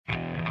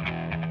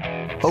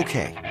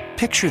Okay,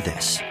 picture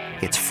this.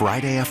 It's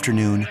Friday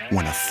afternoon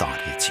when a thought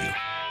hits you.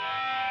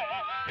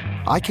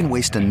 I can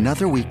waste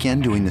another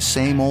weekend doing the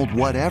same old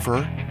whatever,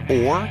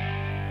 or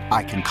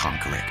I can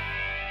conquer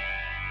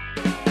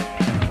it.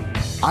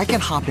 I can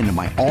hop into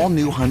my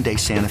all-new Hyundai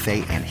Santa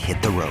Fe and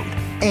hit the road.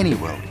 Any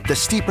road. The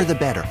steeper, the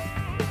better.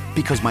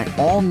 Because my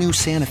all-new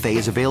Santa Fe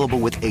is available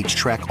with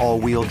H-Track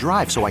all-wheel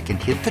drive, so I can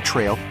hit the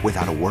trail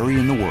without a worry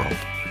in the world.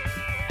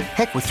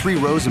 Heck, with 3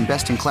 rows and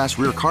best-in-class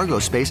rear cargo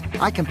space,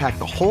 I can pack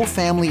the whole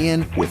family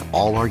in with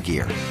all our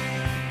gear.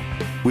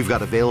 We've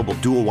got available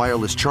dual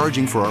wireless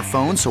charging for our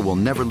phones, so we'll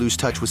never lose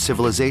touch with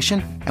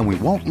civilization, and we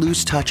won't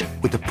lose touch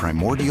with the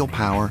primordial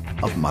power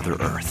of Mother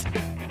Earth.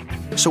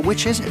 So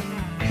which is it?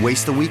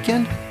 Waste the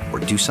weekend or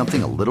do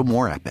something a little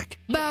more epic?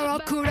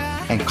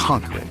 And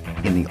conquer it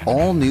in the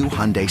all-new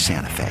Hyundai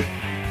Santa Fe.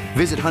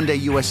 Visit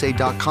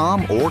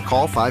HyundaiUSA.com or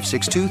call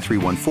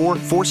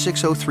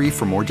 562-314-4603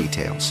 for more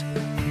details.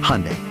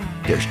 Hyundai,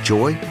 there's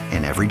joy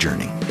in every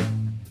journey.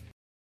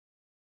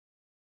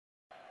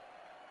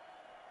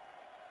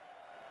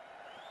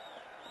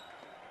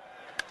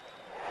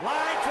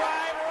 Line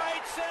drive,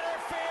 right center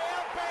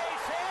field,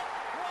 base hit,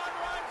 1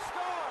 run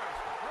scores.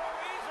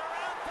 Ruiz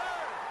around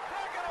third,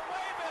 they're going to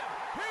wave him.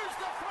 Here's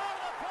the throw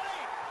to the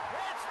plate.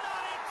 It's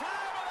not in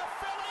time, and the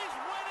Phillies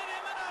win it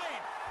in the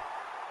ninth.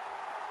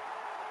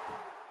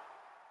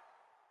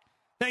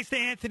 Thanks to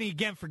Anthony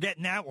again for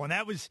getting that one.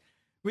 That was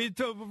we're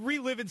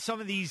reliving some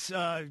of these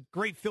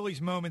great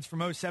Phillies moments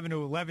from 07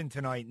 to 11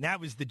 tonight, and that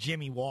was the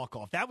Jimmy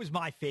walk-off. That was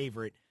my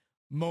favorite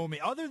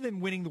moment, other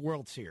than winning the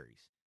World Series,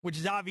 which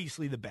is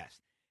obviously the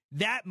best.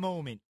 That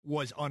moment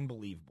was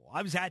unbelievable.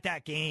 I was at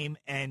that game,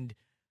 and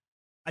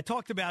I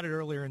talked about it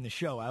earlier in the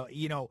show.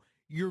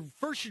 You're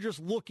just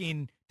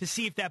looking to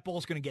see if that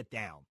ball's going to get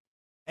down.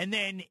 And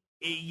then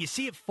you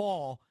see it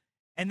fall,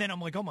 and then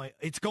I'm like, oh my,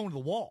 it's going to the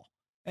wall.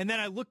 And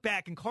then I look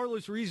back, and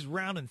Carlos Ruiz is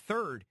rounding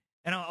third,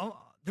 and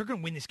they're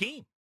going to win this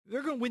game.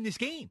 They're going to win this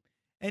game.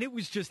 And it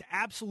was just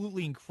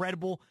absolutely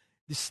incredible.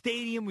 The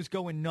stadium was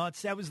going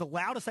nuts. That was the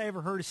loudest I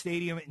ever heard a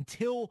stadium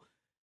until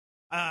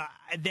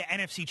the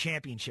NFC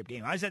Championship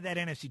game. I was at that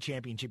NFC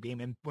Championship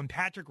game, and when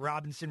Patrick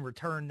Robinson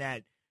returned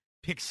that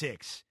pick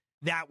six,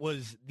 that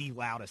was the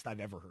loudest I've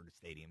ever heard a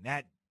stadium.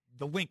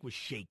 The Link was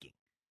shaking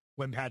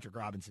when Patrick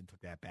Robinson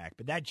took that back.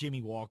 But that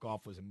Jimmy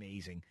walk-off was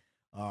amazing.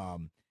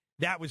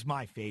 That was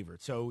my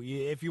favorite. So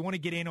if you want to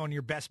get in on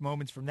your best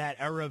moments from that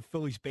era of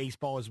Phillies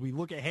baseball as we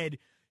look ahead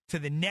to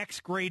the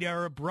next great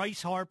era,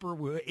 Bryce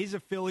Harper is a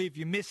Philly. If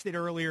you missed it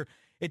earlier,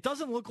 it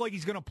doesn't look like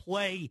he's going to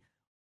play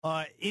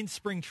in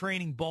spring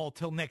training ball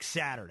till next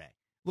Saturday.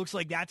 Looks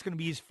like that's going to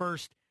be his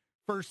first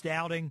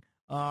outing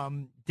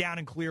down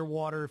in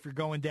Clearwater if you're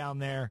going down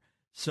there.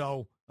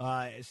 So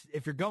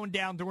if you're going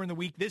down during the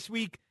week this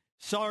week,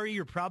 sorry,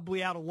 you're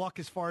probably out of luck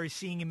as far as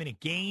seeing him in a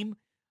game.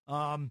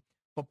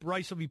 But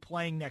Bryce will be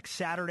playing next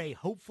Saturday,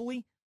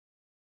 hopefully.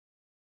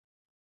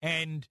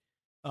 And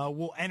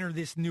we'll enter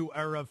this new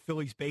era of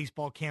Phillies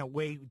baseball. Can't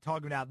wait. We're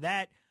talking about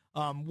that.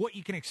 What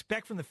you can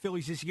expect from the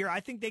Phillies this year, I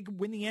think they could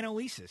win the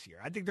NL East this year.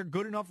 I think they're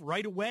good enough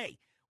right away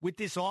with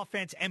this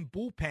offense and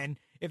bullpen.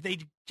 If they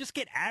just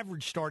get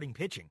average starting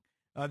pitching,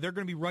 they're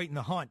going to be right in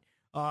the hunt.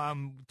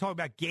 Talk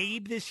about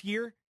Gabe this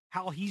year,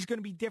 how he's going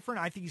to be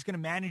different. I think he's going to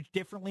manage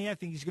differently. I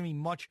think he's going to be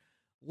much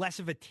less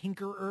of a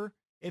tinkerer,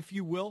 if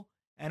you will,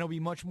 and he'll be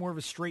much more of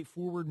a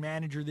straightforward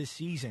manager this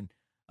season.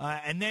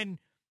 And then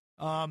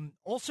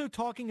also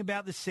talking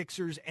about the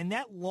Sixers and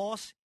that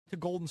loss to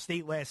Golden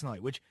State last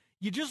night, which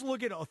you just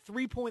look at a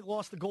 3-point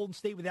loss to Golden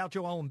State without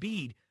Joel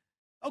Embiid.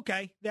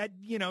 Okay,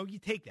 you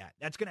take that.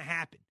 That's going to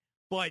happen.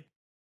 But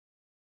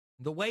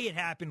the way it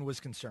happened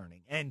was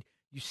concerning. And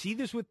you see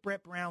this with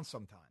Brett Brown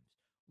sometimes,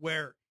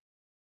 where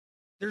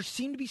there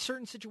seem to be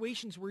certain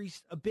situations where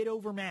he's a bit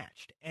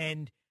overmatched.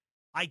 And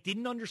I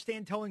didn't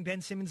understand telling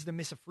Ben Simmons to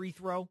miss a free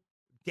throw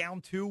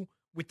down 2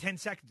 with 10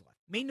 seconds left.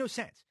 Made no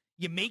sense.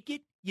 You make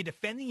it, you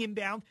defend the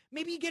inbound,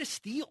 maybe you get a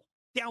steal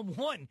down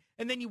 1,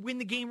 and then you win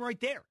the game right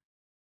there.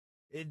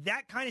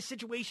 That kind of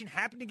situation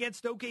happened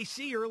against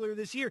OKC earlier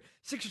this year.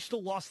 Sixers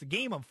still lost the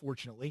game,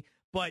 unfortunately,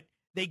 but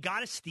they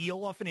got a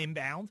steal off an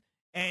inbound,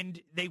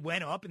 and they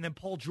went up, and then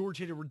Paul George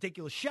hit a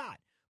ridiculous shot.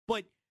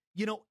 But,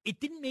 it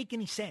didn't make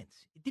any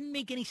sense. It didn't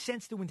make any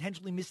sense to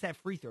intentionally miss that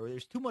free throw.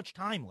 There's too much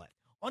time left.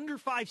 Under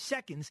 5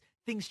 seconds,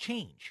 things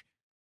change.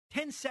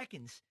 10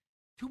 seconds,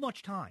 too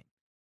much time.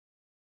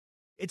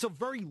 It's a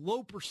very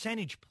low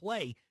percentage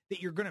play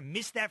that you're going to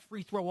miss that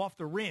free throw off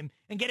the rim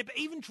and get it.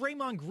 Even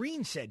Draymond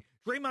Green said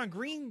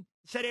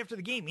after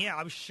the game, yeah,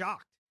 I was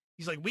shocked.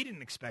 He's like, we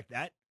didn't expect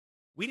that.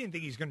 We didn't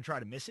think he was going to try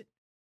to miss it.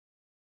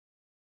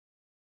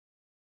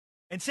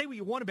 And say what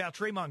you want about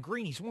Draymond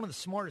Green, he's one of the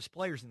smartest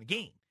players in the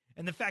game.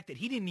 And the fact that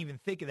he didn't even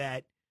think of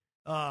that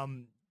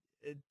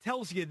it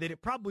tells you that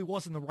it probably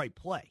wasn't the right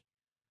play.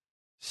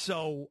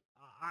 So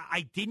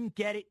I didn't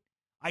get it.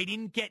 I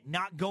didn't get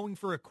not going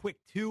for a quick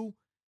 2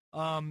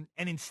 and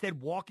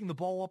instead walking the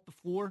ball up the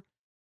floor.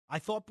 I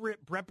thought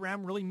Brett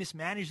Brown really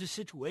mismanaged the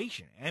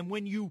situation. And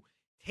when you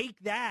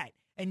take that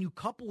and you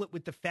couple it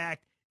with the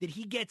fact that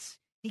he gets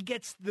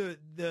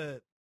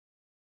the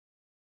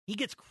He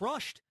gets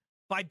crushed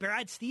by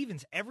Brad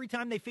Stevens every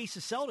time they face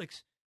the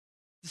Celtics,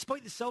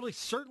 despite the Celtics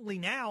certainly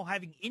now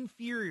having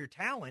inferior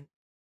talent,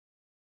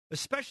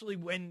 especially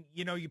when,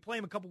 you play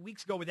him a couple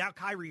weeks ago without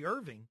Kyrie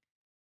Irving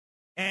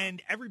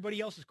and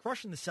everybody else is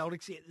crushing the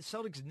Celtics. The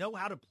Celtics know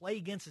how to play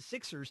against the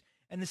Sixers,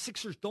 and the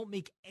Sixers don't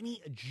make any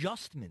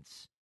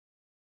adjustments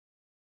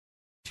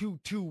to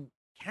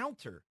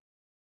counter.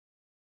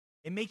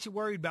 It makes you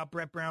worried about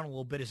Brett Brown a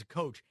little bit as a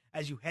coach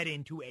as you head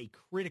into a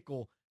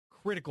critical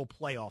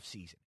playoff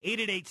season.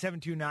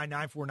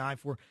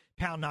 888-729-9494,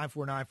 pound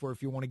 9494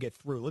 if you want to get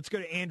through. Let's go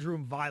to Andrew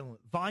in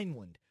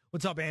Vineland.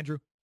 What's up, Andrew?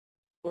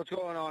 What's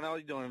going on? How are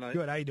you doing tonight?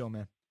 Good. How you doing,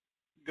 man?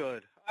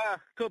 Good.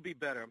 Could be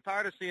better. I'm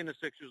tired of seeing the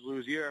Sixers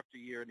lose year after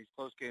year in these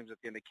close games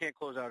at the end. They can't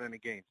close out any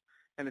games,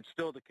 and it's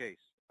still the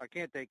case. I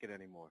can't take it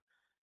anymore.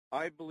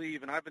 I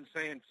believe, and I've been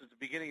saying since the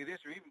beginning of this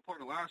year, even part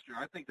of last year,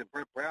 I think that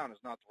Brett Brown is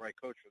not the right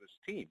coach for this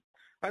team.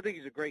 I think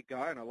he's a great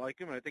guy, and I like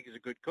him, and I think he's a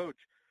good coach.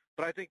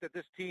 But I think that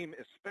this team,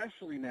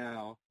 especially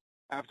now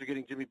after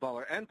getting Jimmy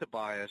Butler and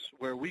Tobias,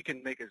 where we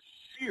can make a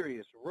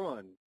serious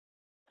run,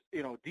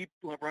 deep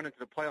run into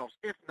the playoffs,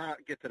 if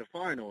not get to the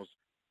finals.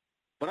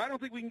 But I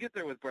don't think we can get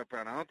there with Brett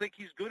Brown. I don't think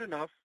he's good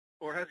enough,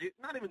 or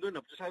not even good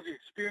enough, just has the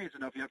experience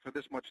enough yet for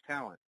this much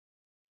talent.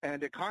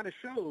 And it kind of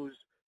shows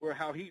where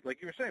how he,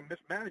 like you were saying,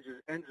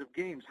 mismanages ends of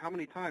games. How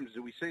many times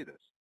do we say this?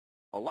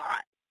 A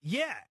lot.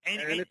 Yeah.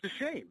 And it's a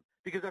shame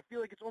because I feel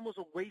like it's almost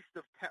a waste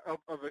of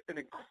an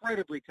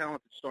incredibly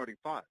talented starting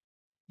five.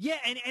 Yeah,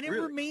 and it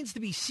really remains to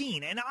be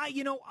seen. And I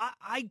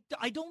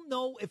don't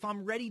know if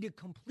I'm ready to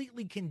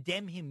completely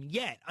condemn him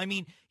yet. I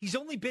mean, he's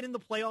only been in the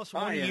playoffs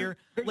one year.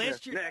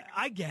 Last year,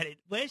 I get it.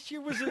 Last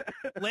year was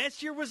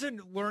a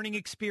learning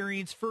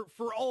experience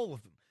for all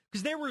of them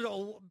because there was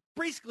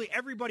basically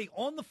everybody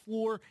on the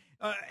floor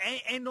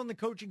and on the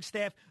coaching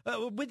staff,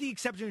 with the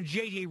exception of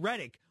J.J.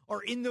 Redick,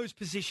 are in those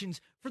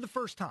positions for the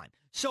first time.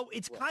 So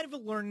it's kind of a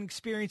learning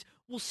experience.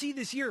 We'll see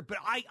this year. But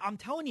I'm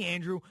telling you,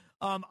 Andrew,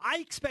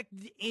 I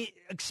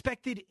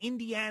expected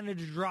Indiana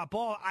to drop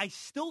off. I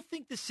still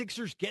think the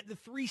Sixers get the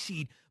 3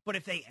 seed. But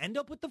if they end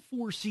up with the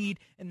 4 seed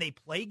and they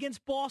play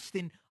against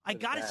Boston, I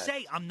got to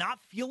say, I'm not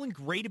feeling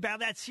great about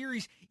that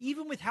series,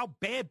 even with how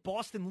bad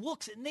Boston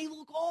looks. And they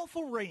look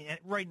awful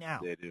right now.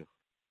 They do.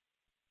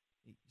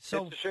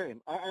 So it's a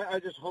shame. I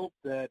just hope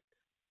that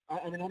 –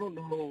 I mean, I don't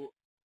know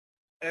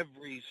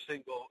every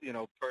single,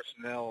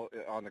 personnel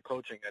on the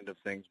coaching end of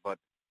things, but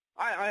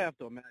I have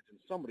to imagine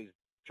somebody's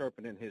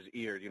chirping in his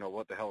ear,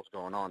 what the hell's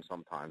going on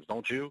sometimes,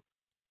 don't you?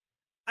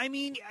 I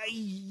mean,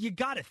 you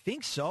got to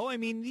think so. I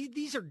mean,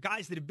 these are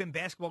guys that have been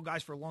basketball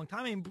guys for a long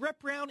time. I mean, Brett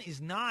Brown is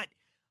not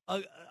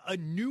a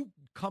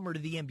newcomer to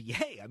the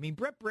NBA. I mean,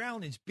 Brett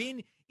Brown has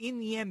been in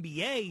the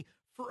NBA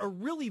for a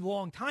really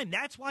long time.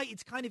 That's why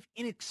it's kind of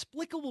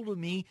inexplicable to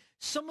me,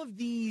 some of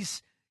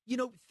these,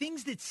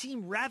 things that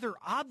seem rather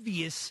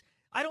obvious.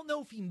 I don't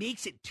know if he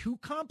makes it too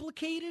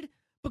complicated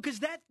because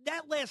that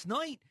last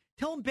night,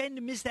 telling Ben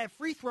to miss that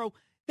free throw,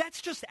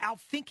 that's just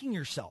outthinking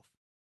yourself.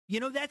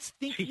 That's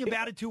thinking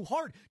about it too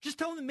hard. Just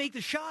tell him to make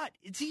the shot.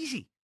 It's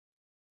easy.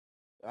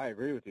 I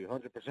agree with you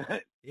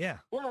 100%. Yeah.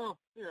 Well,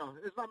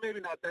 it's maybe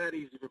not that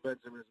easy for Ben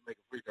Simmons to make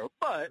a free throw,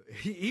 but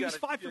he was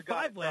 5 for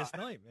 5 last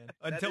night, man.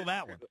 Until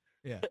that one.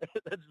 Yeah.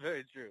 That's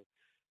very true.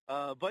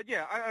 But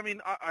yeah, I mean,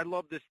 I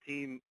love this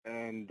team,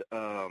 and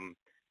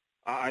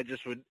I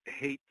just would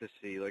hate to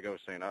see, like I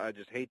was saying, I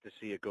just hate to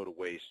see it go to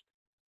waste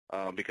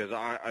because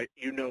that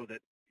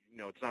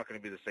it's not going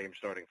to be the same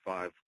starting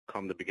 5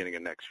 come the beginning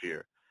of next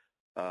year.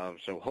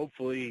 So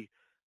hopefully,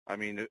 I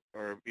mean,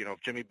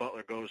 if Jimmy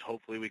Butler goes,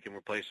 hopefully we can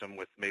replace him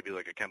with maybe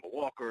like a Kemba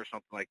Walker or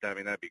something like that. I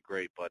mean, that'd be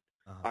great. But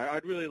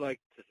I'd really like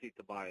to see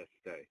Tobias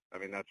stay. I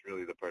mean, that's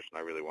really the person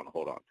I really want to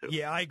hold on to.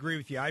 Yeah, I agree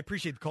with you. I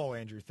appreciate the call,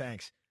 Andrew.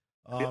 Thanks.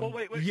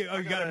 Wait. You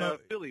got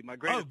Philly, my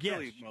greatest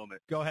Philly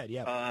moment. Go ahead,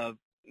 yeah.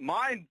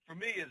 Mine, for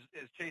me, is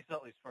Chase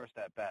Utley's first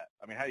at-bat.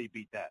 I mean, how do you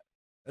beat that?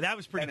 That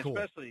was pretty cool.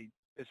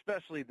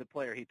 Especially the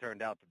player he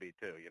turned out to be,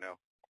 too,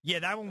 Yeah,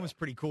 that one was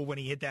pretty cool when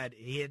he hit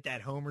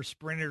that homer,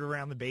 sprinted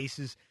around the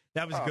bases.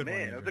 That was a good one.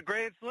 It was a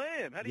grand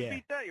slam. How do you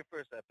beat that your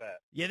first at-bat?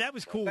 Yeah, that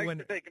was cool.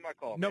 Thanks for taking my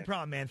call, No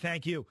problem, man.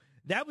 Thank you.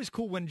 That was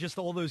cool when just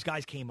all those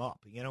guys came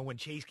up. When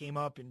Chase came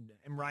up and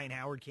Ryan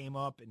Howard came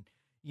up and,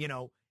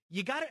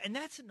 you got to – and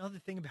that's another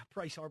thing about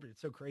Bryce Harper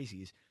that's so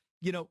crazy is,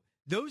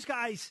 those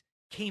guys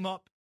came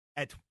up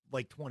at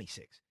like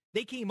 26.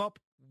 They came up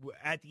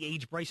at the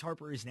age Bryce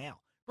Harper is now.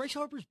 Bryce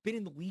Harper's been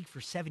in the league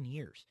for 7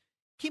 years.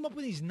 Came up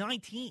when he's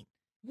 19.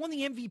 Won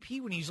the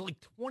MVP when he was like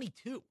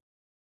 22.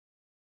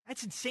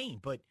 That's insane.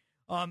 But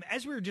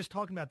as we were just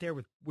talking about there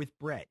with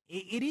Brett,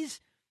 it is,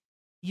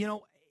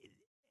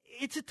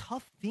 it's a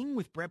tough thing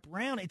with Brett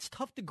Brown. It's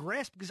tough to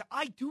grasp because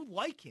I do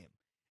like him.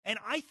 And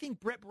I think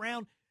Brett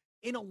Brown,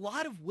 in a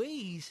lot of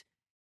ways,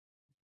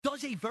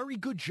 does a very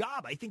good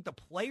job. I think the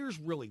players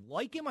really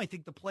like him. I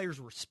think the players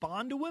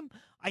respond to him.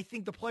 I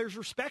think the players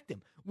respect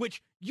him,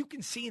 which you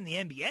can see in the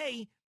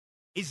NBA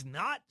is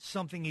not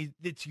something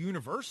that's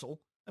universal.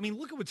 I mean,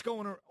 look at what's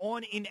going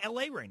on in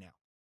L.A. right now.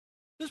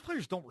 Those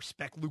players don't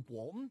respect Luke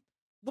Walton.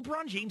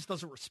 LeBron James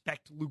doesn't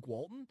respect Luke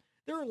Walton.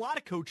 There are a lot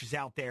of coaches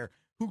out there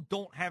who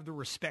don't have the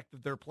respect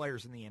of their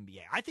players in the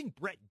NBA. I think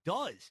Brett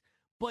does,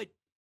 but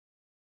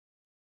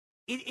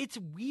it's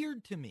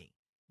weird to me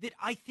that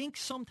I think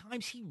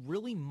sometimes he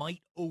really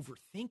might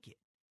overthink it.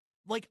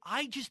 Like,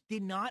 I just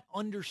did not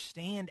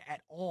understand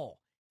at all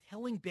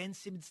telling Ben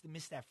Simmons to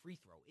miss that free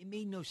throw. It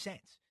made no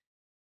sense.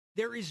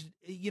 There is,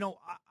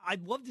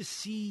 I'd love to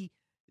see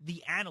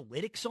the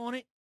analytics on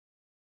it,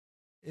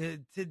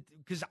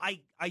 because I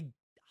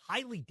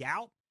highly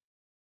doubt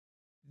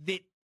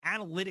that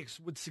analytics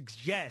would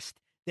suggest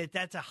that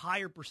that's a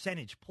higher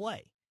percentage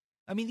play.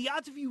 I mean, the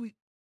odds of you,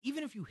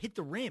 even if you hit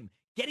the rim,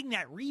 getting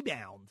that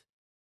rebound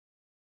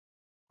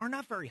are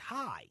not very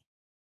high.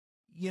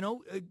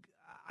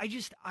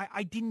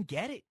 I didn't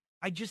get it.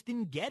 I just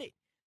didn't get it.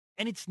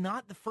 And it's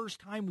not the first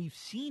time we've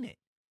seen it.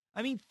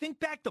 I mean, think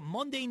back to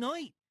Monday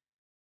night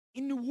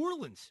in New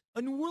Orleans,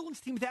 a New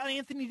Orleans team without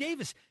Anthony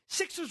Davis.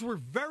 Sixers were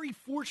very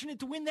fortunate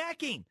to win that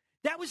game.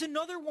 That was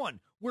another one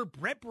where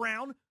Brett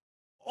Brown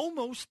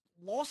almost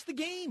lost the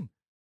game.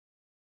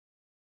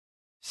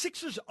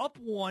 Sixers up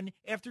one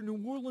after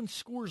New Orleans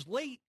scores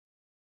late,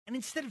 and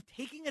instead of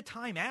taking a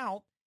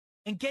timeout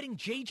and getting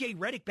J.J.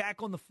 Redick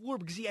back on the floor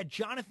because he had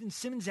Jonathan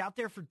Simmons out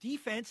there for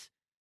defense,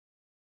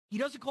 he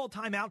doesn't call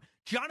timeout.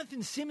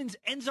 Jonathan Simmons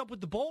ends up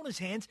with the ball in his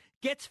hands,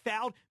 gets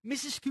fouled,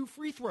 misses 2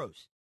 free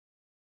throws.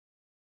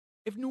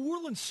 If New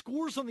Orleans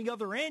scores on the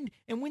other end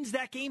and wins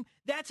that game,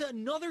 that's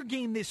another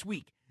game this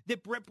week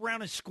that Brett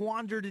Brown has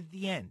squandered at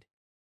the end.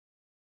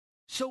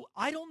 So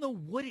I don't know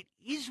what it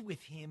is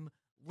with him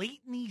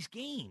late in these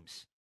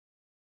games,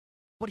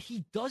 but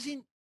he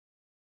doesn't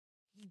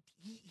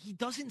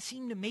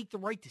seem to make the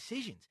right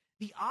decisions,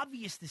 the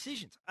obvious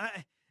decisions.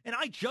 And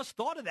I just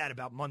thought of that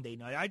about Monday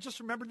night. I just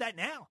remembered that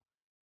now.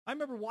 I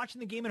remember watching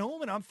the game at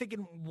home, and I'm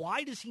thinking,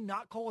 why does he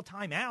not call a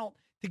timeout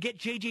to get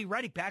J.J.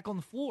 Redick back on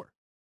the floor?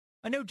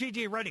 I know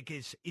J.J. Redick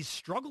is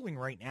struggling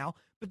right now,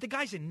 but the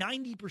guy's a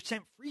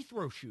 90% free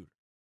throw shooter.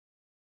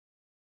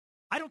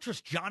 I don't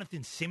trust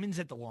Jonathan Simmons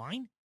at the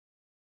line.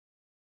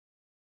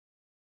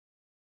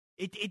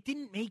 It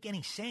didn't make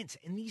any sense,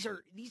 and these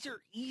are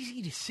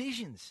easy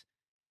decisions.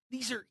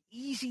 These are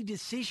easy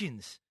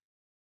decisions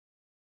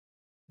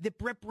that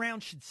Brett Brown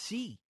should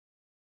see.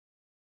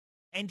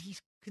 And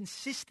he's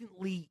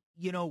consistently,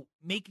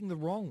 making the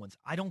wrong ones.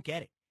 I don't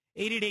get it.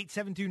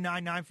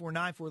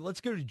 888-729-9494.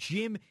 Let's go to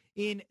Jim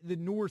in the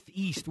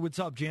Northeast. What's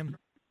up, Jim?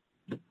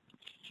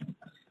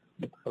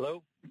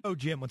 Hello? Oh,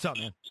 Jim, what's up,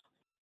 man?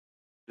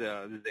 This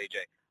is AJ.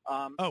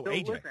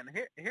 AJ. Listen,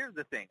 here's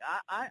the thing.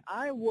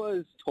 I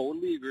was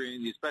totally agreeing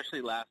with you,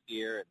 especially last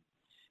year, and,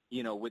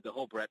 with the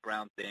whole Brett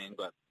Brown thing.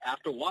 But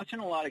after watching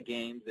a lot of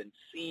games and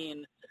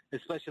seeing,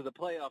 especially the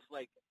playoffs,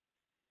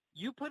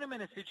 you put him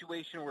in a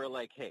situation where,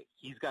 hey,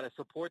 he's got to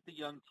support the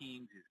young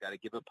teams. He's got to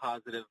give a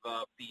positive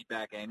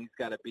feedback, and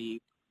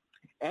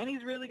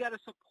he's really got to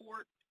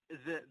support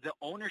the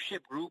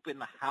ownership group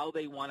and how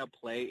they want to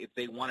play if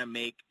they want to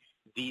make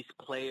these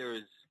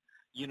players,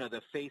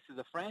 the face of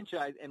the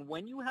franchise. And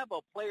when you have a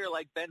player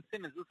like Ben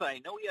Simmons, listen, I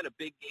know he had a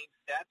big game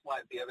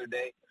stats-wise the other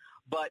day,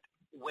 but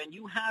when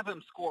you have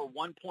him score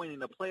 1 point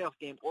in a playoff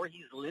game, or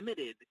he's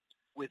limited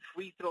with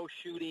free throw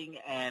shooting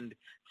and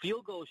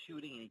field goal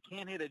shooting and he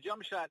can't hit a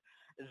jump shot,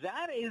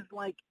 that is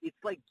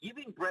it's like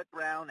giving Brett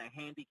Brown a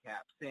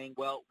handicap, saying,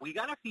 well, we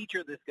got to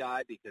feature this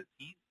guy because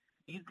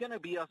he's going to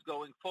be us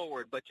going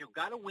forward, but you've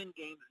got to win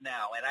games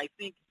now. And I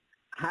think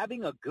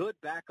having a good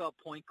backup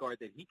point guard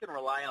that he can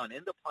rely on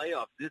in the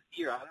playoffs this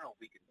year, I don't know if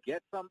we can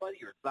get somebody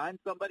or sign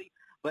somebody,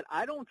 but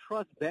I don't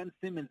trust Ben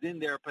Simmons in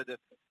there for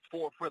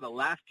the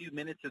last few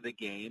minutes of the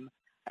game.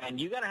 And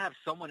you got to have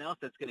someone else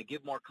that's going to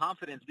give more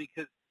confidence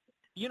because,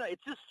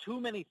 it's just too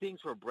many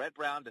things for Brett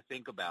Brown to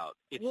think about.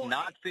 It's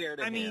not fair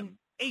to him.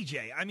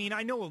 AJ,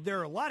 I know there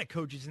are a lot of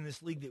coaches in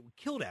this league that would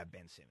kill to have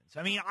Ben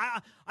Simmons.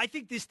 I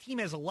think this team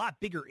has a lot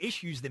bigger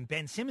issues than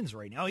Ben Simmons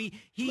right now.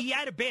 He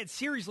had a bad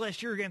series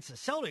last year against the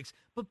Celtics,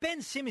 but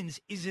Ben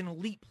Simmons is an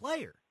elite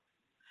player.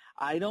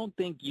 I don't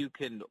think you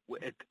can,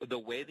 the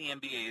way the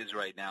NBA is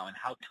right now and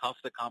how tough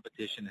the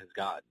competition has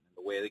gotten,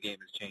 the way the game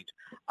has changed,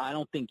 I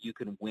don't think you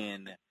can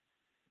win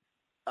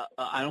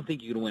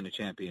a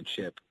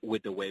championship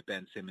with the way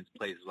Ben Simmons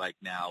plays right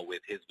now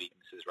with his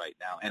weaknesses right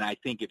now. And I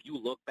think if you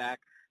look back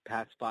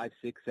past 5,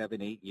 6,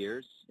 7, 8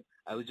 years,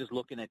 I was just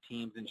looking at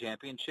teams and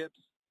championships.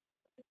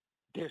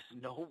 There's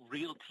no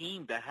real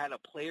team that had a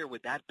player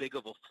with that big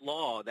of a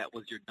flaw that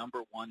was your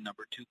number 1,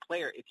 number 2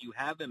 player. If you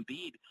have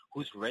Embiid,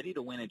 who's ready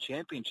to win a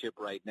championship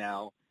right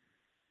now,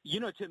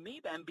 to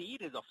me,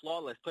 Embiid is a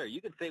flawless player.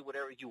 You can say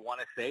whatever you want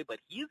to say, but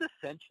he's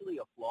essentially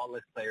a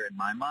flawless player in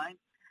my mind.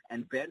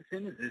 And Ben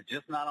Simmons is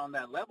just not on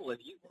that level. If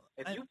you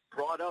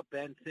brought up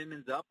Ben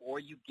Simmons up or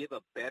you give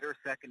a better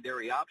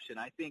secondary option,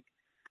 I think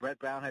Brett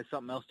Brown has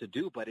something else to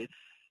do. But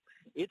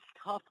it's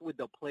tough with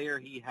the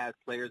players he has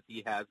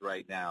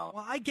right now.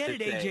 Well, I get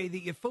it, AJ, that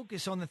you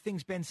focus on the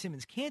things Ben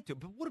Simmons can't do.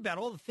 But what about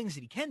all the things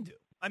that he can do?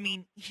 I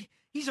mean,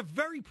 he's a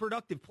very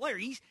productive player.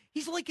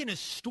 He's like an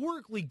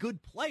historically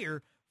good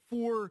player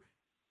for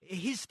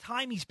his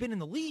time he's been in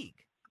the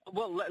league.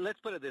 Well, let's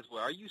put it this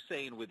way. Are you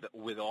saying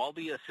with all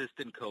the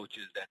assistant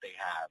coaches that they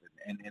have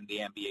and the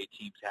NBA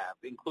teams have,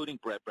 including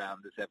Brett Brown,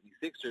 the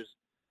 76ers,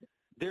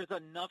 there's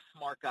enough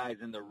smart guys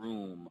in the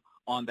room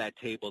on that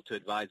table to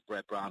advise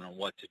Brett Brown on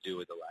what to do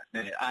at the last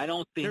minute? I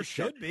don't think There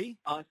should be.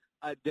 Us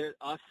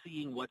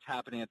seeing what's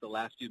happening at the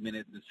last few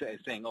minutes and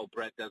saying, "Oh,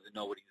 Brett doesn't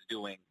know what he's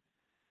doing."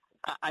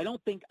 I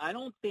don't think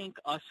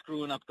us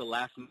screwing up the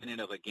last minute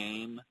of a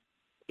game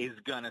is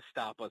going to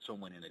stop us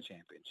from winning a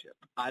championship.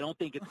 I don't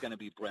think it's going to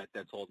be Brett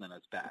that's holding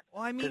us back.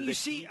 Well, I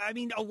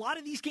mean, a lot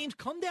of these games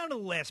come down to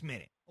the last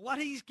minute. A lot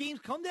of these games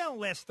come down to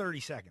the last 30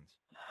 seconds.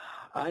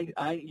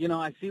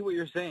 I see what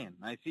you're saying.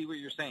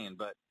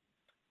 But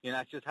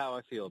that's just how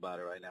I feel about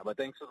it right now. But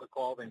thanks for the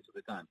call. Thanks for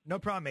the time. No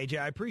problem, AJ.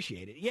 I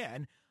appreciate it. Yeah,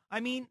 and I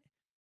mean,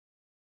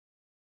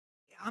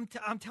 I'm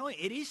telling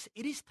you,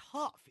 it is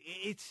tough.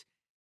 It's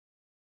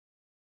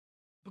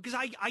because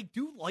I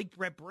do like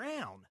Brett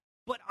Brown,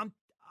 but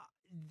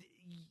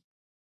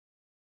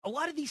a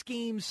lot of these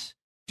games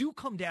do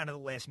come down to the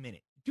last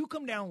minute, do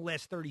come down to the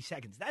last 30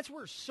 seconds. That's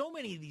where so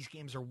many of these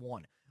games are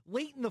won,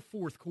 late in the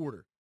fourth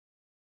quarter.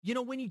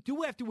 When you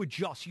do have to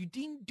adjust, you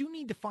do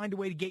need to find a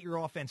way to get your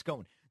offense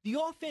going. The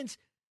offense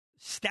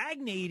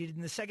stagnated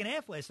in the second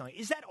half last night.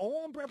 Is that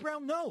all on Brett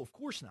Brown? No, of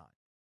course not.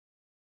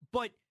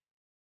 But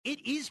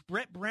it is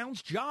Brett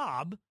Brown's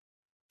job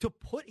to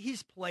put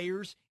his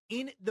players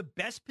in the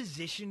best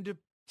position to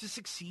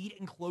succeed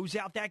and close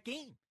out that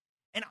game.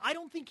 And I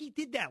don't think he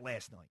did that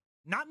last night.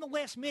 Not in the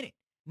last minute.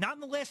 Not in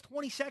the last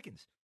 20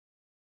 seconds.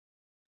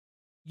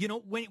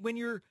 When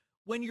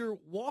you're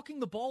walking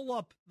the ball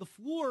up the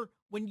floor,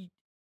 when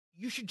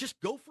you should just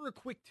go for a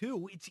quick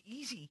two. It's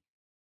easy.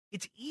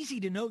 It's easy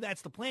to know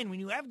that's the plan. When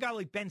you have a guy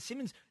like Ben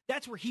Simmons,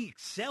 that's where he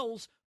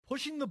excels,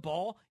 pushing the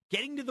ball,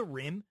 getting to the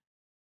rim.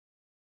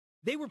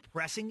 They were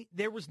pressing.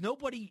 There was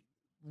nobody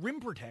rim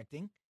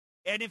protecting.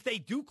 And if they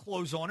do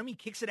close on him, he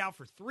kicks it out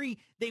for three.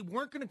 They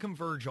weren't going to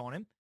converge on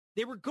him.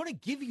 They were going to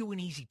give you an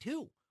easy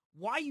two.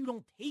 Why you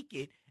don't take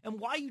it and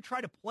why you try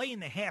to play in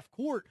the half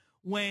court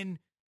when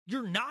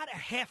you're not a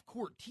half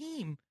court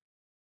team,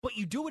 but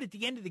you do it at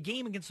the end of the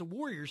game against the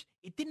Warriors,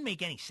 it didn't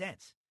make any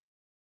sense.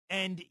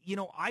 And,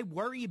 I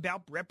worry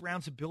about Brett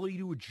Brown's ability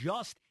to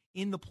adjust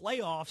in the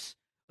playoffs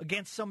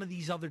against some of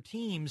these other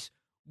teams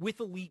with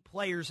elite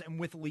players and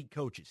with elite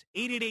coaches.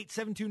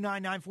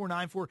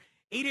 888-729-9494,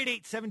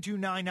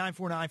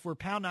 888-729-9494,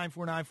 pound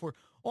 9494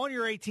 on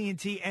your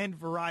AT&T and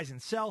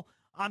Verizon cell.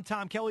 I'm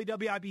Tom Kelly.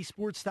 WIB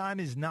Sports Time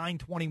is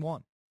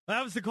 9:21.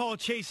 That was the call of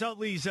Chase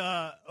Utley's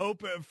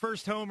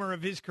first homer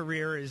of his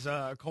career, as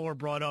a caller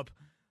brought up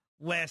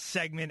last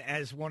segment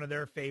as one of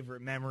their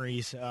favorite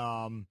memories.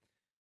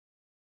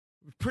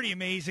 Pretty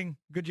amazing.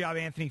 Good job,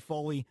 Anthony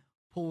Foley,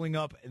 pulling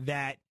up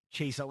that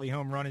Chase Utley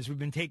home run. As we've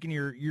been taking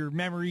your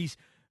memories,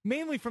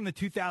 mainly from the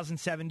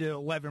 2007 to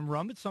 11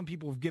 run, but some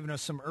people have given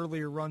us some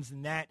earlier runs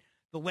than that.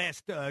 The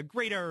last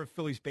great era of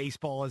Phillies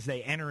baseball as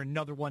they enter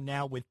another one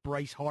now with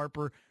Bryce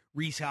Harper,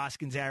 Rhys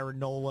Hoskins, Aaron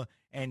Nola,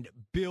 and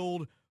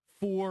build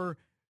for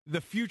the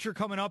future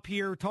coming up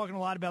here. We're talking a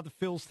lot about the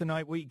Phils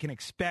tonight, what you can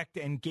expect,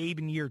 and Gabe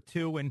in year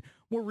two, and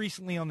more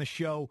recently on the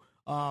show,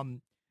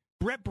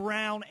 Brett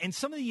Brown and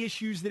some of the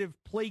issues that have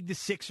plagued the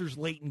Sixers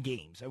late in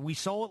games. And we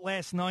saw it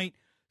last night,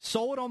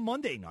 saw it on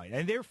Monday night,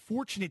 and they're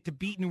fortunate to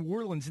beat New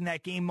Orleans in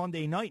that game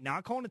Monday night,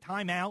 not calling a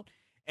timeout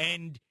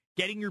and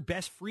getting your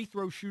best free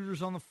throw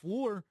shooters on the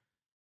floor.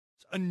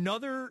 It's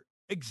another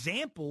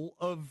example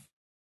of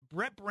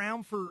Brett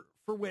Brown, for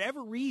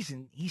whatever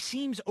reason, he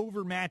seems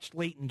overmatched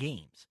late in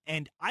games.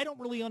 And I don't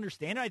really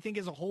understand it. I think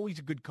as a whole, he's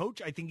a good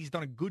coach. I think he's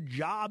done a good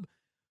job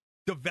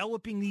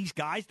developing these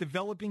guys,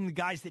 developing the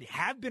guys that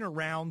have been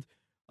around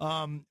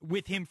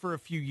with him for a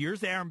few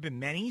years. There haven't been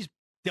many. He's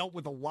dealt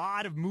with a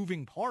lot of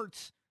moving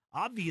parts,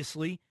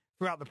 obviously,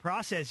 throughout the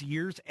process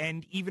years,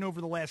 and even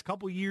over the last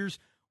couple of years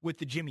with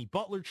the Jimmy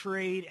Butler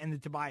trade and the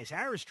Tobias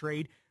Harris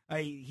trade.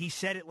 He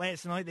said it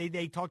last night.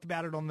 They talked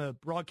about it on the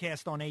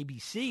broadcast on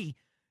ABC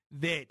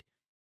that,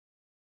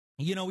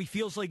 he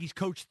feels like he's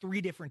coached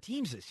three different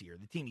teams this year.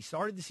 The team he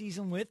started the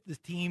season with, the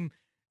team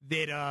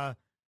that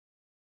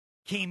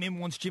came in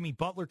once Jimmy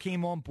Butler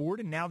came on board,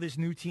 and now this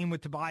new team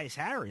with Tobias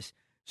Harris.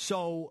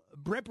 So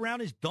Brett Brown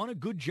has done a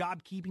good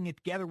job keeping it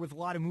together with a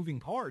lot of moving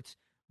parts,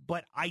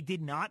 but I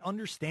did not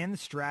understand the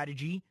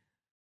strategy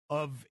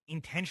of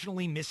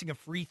intentionally missing a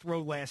free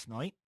throw last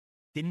night.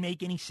 Didn't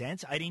make any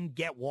sense. I didn't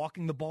get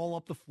walking the ball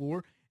up the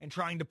floor and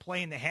trying to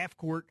play in the half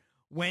court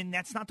when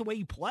that's not the way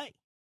you play.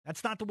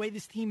 That's not the way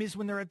this team is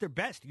when they're at their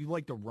best. You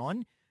like to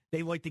run.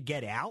 They like to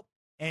get out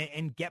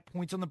and get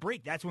points on the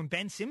break. That's when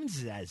Ben Simmons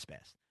is at his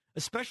best,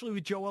 especially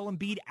with Joel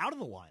Embiid out of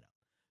the lineup.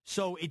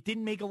 So it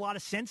didn't make a lot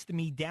of sense to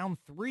me down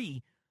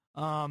three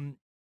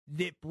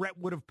that Brett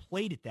would have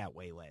played it that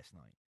way last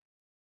night.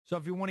 So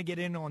if you want to get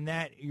in on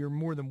that, you're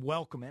more than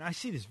welcome. And I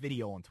see this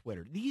video on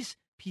Twitter. These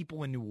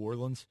people in New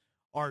Orleans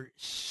are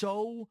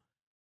so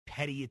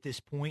petty at this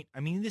point. I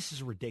mean, this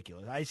is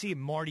ridiculous. I see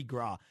Mardi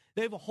Gras.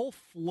 They have a whole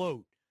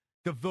float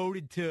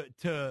devoted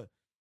to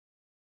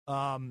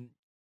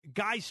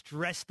guys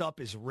dressed up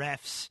as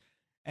refs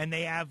and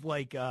they have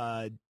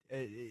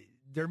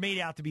they're made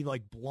out to be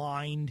like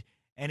blind,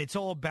 and it's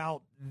all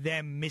about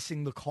them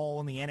missing the call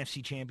in the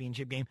NFC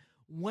Championship game.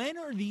 When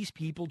are these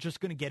people just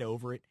going to get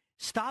over it?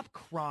 Stop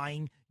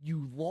crying.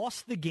 You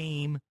lost the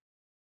game.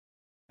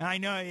 And I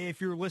know if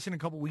you were listening a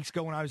couple weeks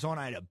ago when I was on,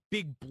 I had a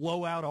big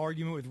blowout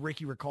argument with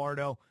Ricky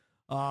Ricardo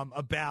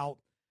about,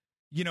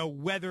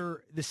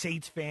 whether the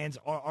Saints fans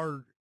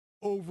are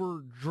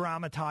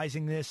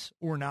over-dramatizing this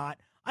or not.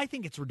 I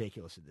think it's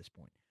ridiculous at this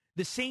point.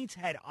 The Saints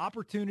had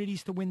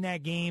opportunities to win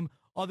that game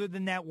other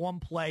than that one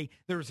play.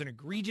 There was an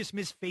egregious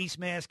missed face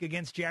mask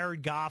against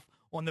Jared Goff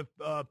on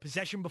the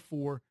possession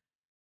before.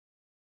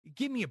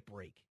 Give me a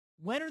break.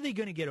 When are they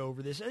going to get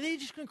over this? Are they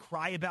just going to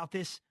cry about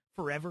this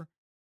forever?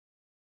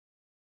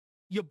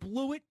 You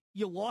blew it.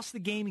 You lost the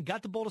game. You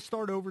got the ball to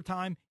start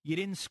overtime. You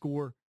didn't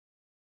score.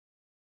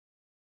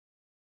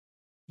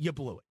 You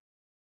blew it.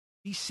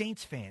 These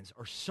Saints fans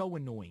are so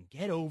annoying.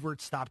 Get over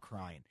it. Stop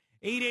crying.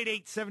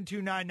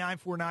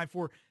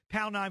 888-729-9494,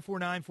 pound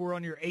 9494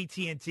 on your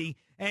AT&T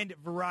and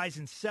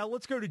Verizon cell.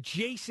 Let's go to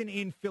Jason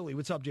in Philly.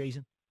 What's up,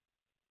 Jason?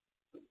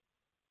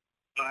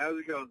 Hi, how's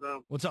it going,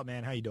 Tom? What's up,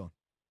 man? How you doing?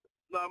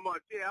 Not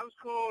much. Yeah, I was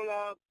calling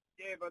about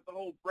the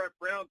whole Brett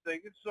Brown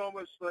thing. It's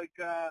almost like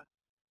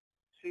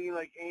seeing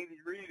like Andy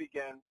Reid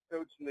again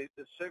coaching the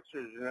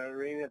Sixers, you know what I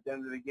mean, at the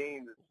end of the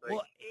game. It's like,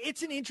 well,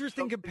 it's an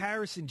interesting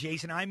comparison,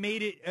 Jason. I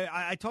made it.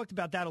 I talked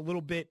about that a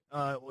little bit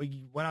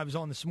when I was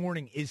on this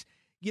morning.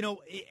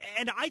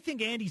 And I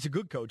think Andy's a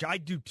good coach. I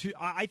do too.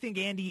 I think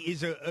Andy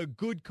is a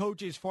good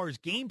coach as far as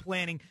game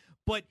planning,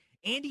 but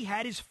Andy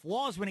had his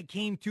flaws when it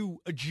came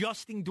to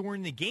adjusting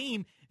during the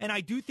game, and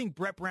I do think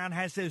Brett Brown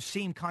has those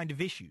same kind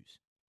of issues.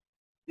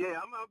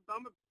 Yeah, I'm a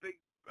big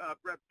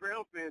Brett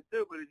Brown fan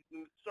too, but it's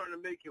starting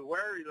to make you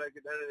worry. Like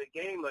at the end of the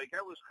game, like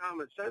that was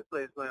common sense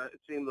last night. It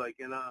seemed like,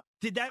 and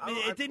did that?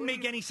 It didn't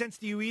make any sense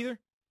to you either.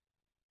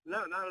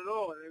 No, not at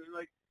all. And it was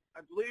like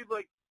I believe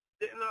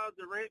didn't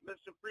Durant miss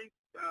a free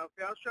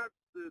foul shot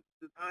the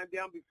time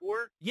down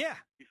before? Yeah.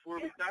 Before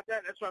we got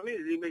that, that's what I mean.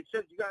 It didn't make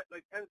sense. You got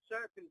like 10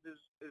 seconds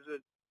is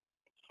a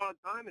ton of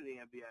time in the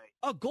NBA.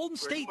 Oh, Golden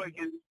State.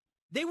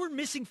 They were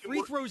missing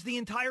free throws the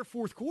entire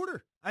fourth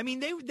quarter. I mean,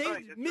 they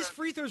missed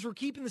free throws were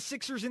keeping the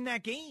Sixers in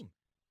that game.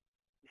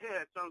 Yeah,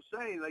 that's what I'm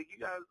saying. Like, you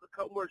got a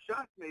couple more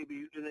shots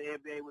maybe in the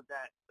NBA with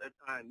that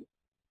time.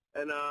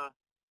 And,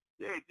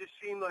 it just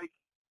seemed like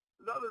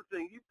another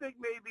thing. You think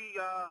maybe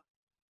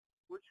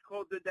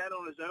did that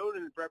on his own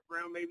and Brett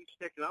Brown maybe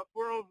sticking up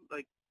for him?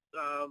 Like,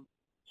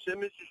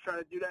 Simmons just trying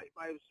to do that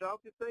by himself,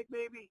 you think,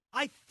 maybe?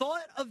 I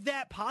thought of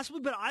that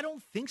possibly, but I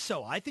don't think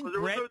so. I think there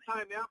Brett... was no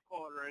timeout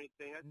called or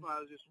anything. That's why I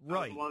was just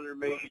wondering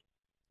maybe.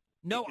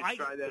 No,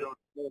 try that on.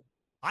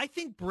 I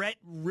think Brett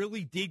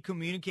really did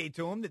communicate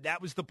to him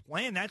that was the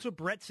plan. That's what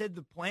Brett said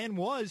the plan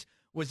was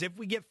if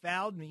we get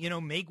fouled,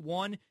 make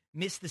one,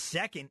 miss the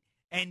second.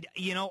 And,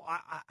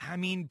 I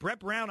mean,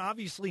 Brett Brown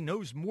obviously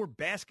knows more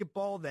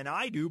basketball than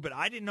I do, but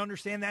I didn't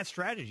understand that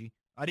strategy.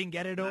 I didn't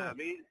get it at all.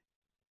 Me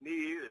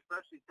either,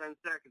 especially 10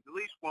 seconds. At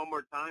least one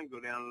more time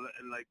go down and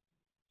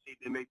see if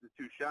they make the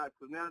two shots.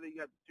 Because now they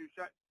got the two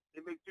shots.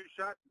 They make two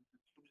shots. It's a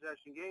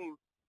two-possession game,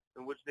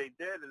 in which they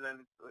did. And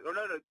then,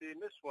 they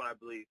missed one, I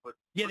believe. But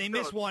they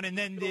missed one. And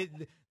then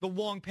the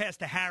long pass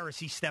to Harris,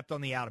 he stepped on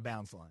the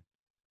out-of-bounds line.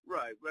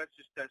 Right. Well, that's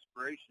just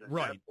desperation at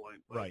that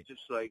point. But right. It's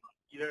just like,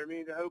 you know what I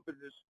mean? I hope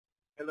it just,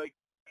 and at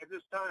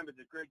this time,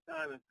 it's a great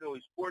time in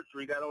Philly sports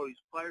where you got all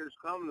these players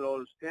coming and all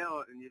this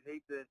talent, and you'd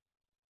hate to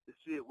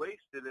see it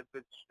wasted if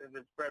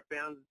it's Brett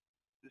Brown's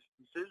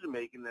decision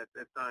making at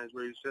times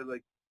where you said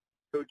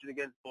coaching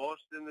against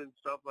Boston and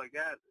stuff like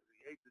that.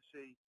 You hate to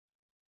see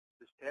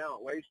this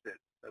talent wasted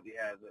that he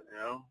has,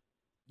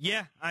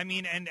 Yeah, I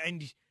mean, and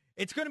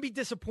it's going to be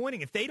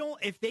disappointing if they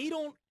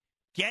don't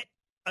get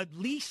at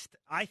least,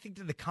 I think,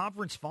 to the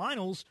conference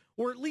finals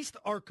or at least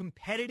are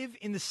competitive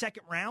in the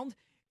second round.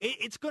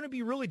 It's going to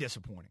be really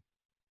disappointing.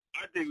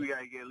 I think we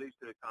got to get at least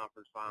to the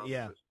conference finals.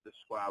 Yeah, the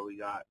squad we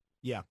got.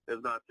 Yeah, if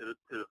not to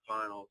the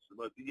finals.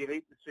 But you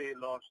hate to see it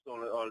lost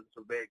on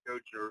some bad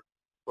coaching or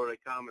the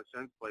common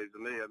sense plays to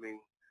me. I mean,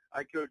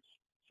 I coached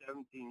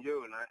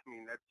 17U, and I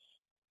mean that's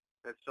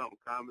something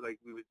common. Like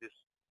we would just,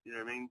 you know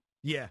what I mean?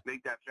 Yeah.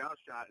 Make that foul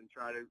shot and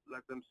try to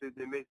let them see if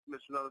they miss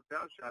another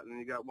foul shot, and then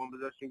you got one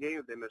possession game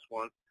if they miss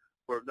one.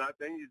 Or if not,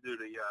 then you do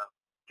the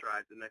try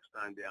it the next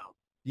time down.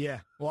 Yeah.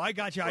 Well, I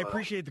got you. I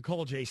appreciate the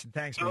call, Jason.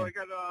 Thanks, man. I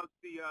got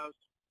Phil.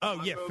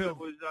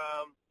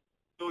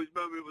 Philly's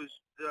moment was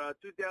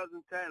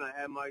 2010. I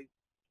had my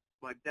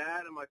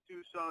dad and my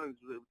two sons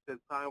at the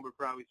time were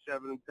probably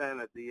 7 and 10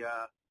 at the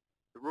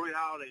Roy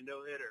Halladay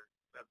no-hitter.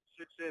 At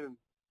the 6th inning,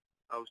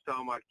 I was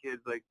telling my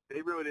kids,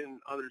 they really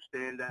didn't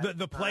understand that.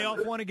 The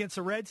playoff one against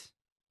the Reds?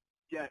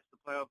 Yes,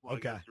 the playoff one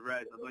against the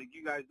Reds. I'm like,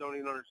 you guys don't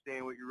even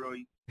understand what you're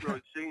really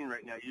seeing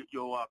right now.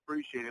 You'll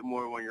appreciate it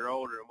more when you're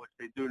older, and what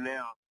they do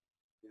now.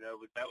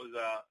 But that was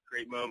a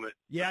great moment.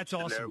 Yeah, that's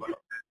awesome. My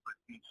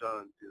two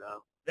sons,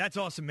 That's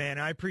awesome, man.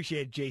 I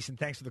appreciate it, Jason.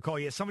 Thanks for the call.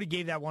 Yeah, somebody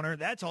gave that one.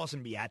 That's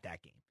awesome to be at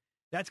that game.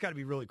 That's got to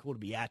be really cool to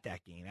be at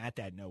that game, at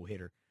that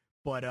no-hitter.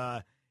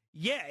 But,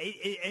 Yeah,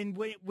 and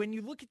when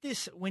you look at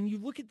this,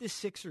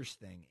 Sixers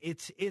thing,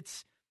 it's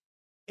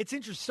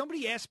interesting.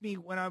 Somebody asked me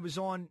when I was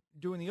on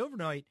doing the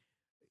overnight,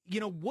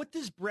 what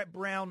does Brett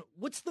Brown?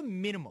 What's the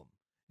minimum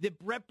that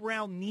Brett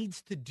Brown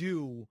needs to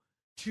do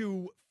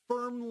to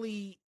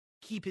firmly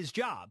keep his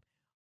job?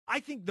 I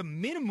think the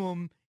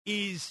minimum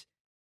is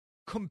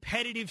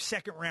competitive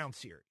second round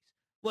series.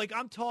 Like,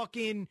 I'm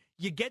talking,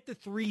 you get the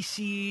 3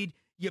 seed,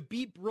 you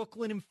beat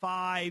Brooklyn in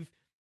 5.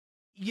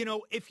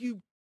 If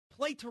you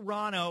play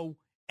Toronto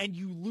and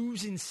you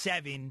lose in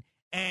 7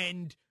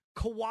 and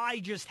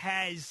Kawhi just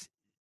has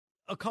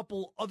a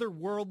couple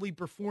otherworldly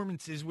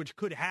performances, which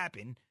could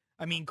happen.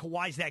 I mean,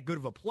 Kawhi's that good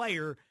of a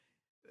player.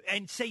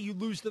 And say you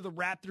lose to the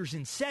Raptors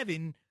in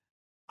 7,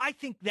 I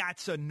think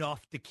that's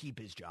enough to keep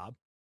his job.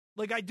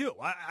 Like, I do.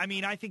 I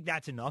mean, I think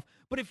that's enough.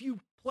 But if you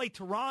play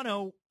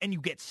Toronto and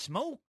you get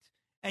smoked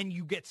and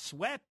you get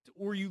swept,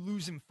 or you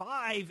lose in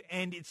 5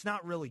 and it's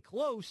not really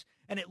close,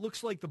 and it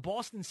looks like the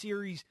Boston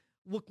series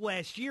looked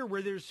last year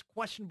where there's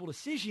questionable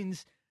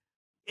decisions,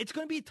 it's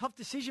going to be a tough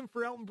decision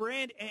for Elton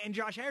Brand and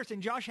Josh Harris.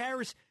 And Josh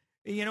Harris,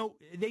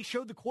 they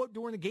showed the quote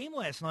during the game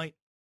last night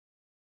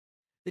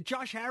that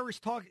Josh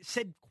Harris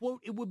said, quote,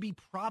 it would be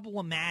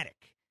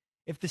problematic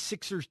if the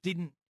Sixers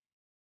didn't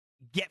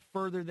get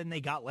further than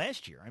they got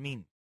last year. I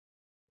mean,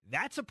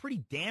 that's a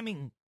pretty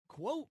damning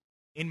quote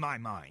in my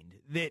mind,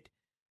 that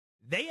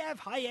they have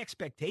high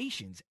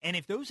expectations. And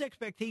if those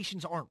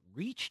expectations aren't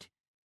reached,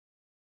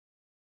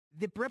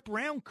 that Brett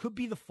Brown could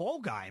be the fall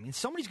guy. I mean,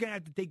 somebody's going to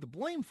have to take the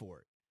blame for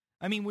it.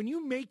 I mean, when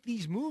you make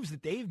these moves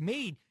that they've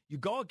made, you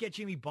go out and get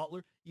Jimmy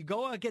Butler, you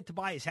go out and get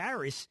Tobias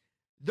Harris,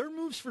 they're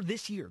moves for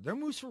this year. They're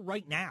moves for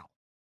right now.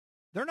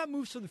 They're not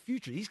moves for the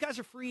future. These guys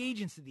are free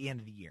agents at the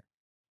end of the year.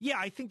 Yeah,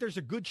 I think there's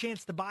a good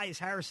chance Tobias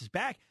Harris is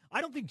back.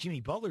 I don't think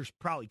Jimmy Butler's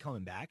probably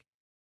coming back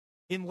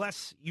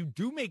unless you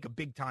do make a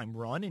big-time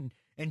run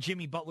and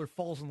Jimmy Butler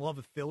falls in love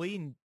with Philly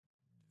and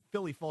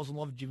Philly falls in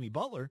love with Jimmy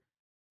Butler.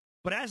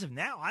 But as of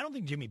now, I don't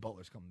think Jimmy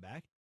Butler's coming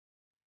back.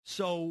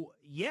 So,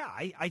 yeah,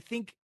 I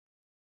think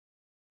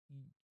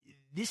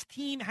this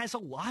team has a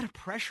lot of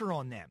pressure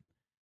on them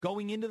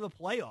going into the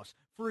playoffs.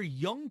 For a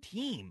young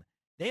team,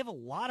 they have a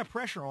lot of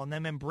pressure on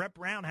them, and Brett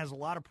Brown has a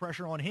lot of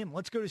pressure on him.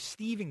 Let's go to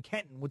Steve in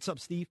Kenton. What's up,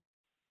 Steve?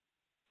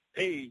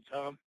 Hey,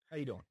 Tom. How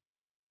you doing?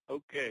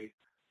 Okay.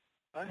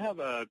 I have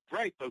a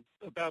gripe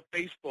about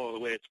baseball, the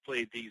way it's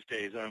played these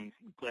days. I'm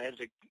glad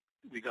that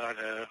we got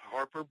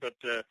Harper, but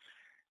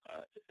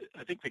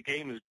I think the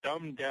game is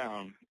dumbed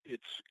down.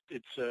 It's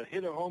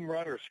hit a home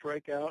run or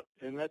strike out,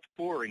 and that's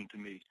boring to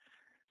me.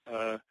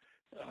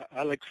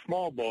 I like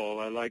small ball.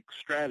 I like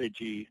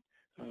strategy.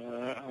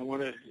 I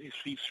want to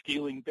see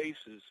stealing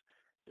bases.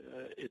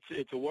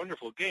 It's a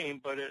wonderful game,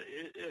 but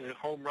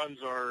home runs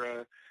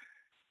are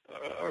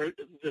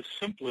the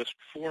simplest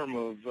form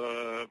of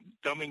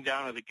dumbing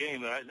down of the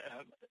game.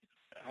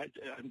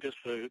 I'm just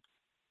an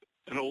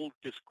old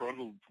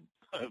disgruntled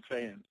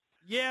fan.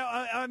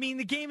 Yeah, I mean,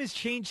 the game has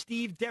changed,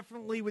 Steve,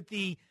 definitely with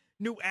the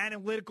new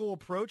analytical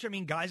approach. I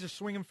mean, guys are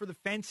swinging for the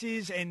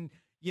fences, and,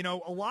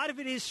 a lot of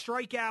it is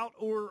strikeout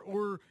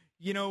or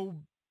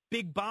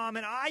big bomb,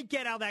 and I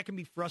get how that can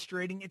be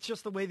frustrating. It's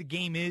just the way the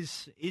game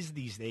is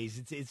these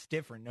days. It's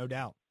different, no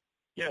doubt.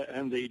 Yeah,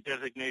 and the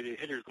designated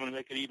hitter is going to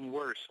make it even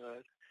worse.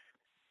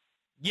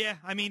 Yeah,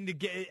 I mean,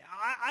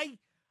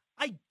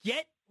 I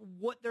get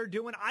what they're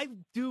doing. I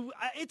do.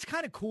 It's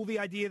kind of cool, the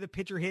idea of the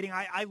pitcher hitting.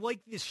 I like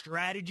the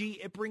strategy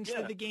it brings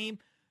to the game.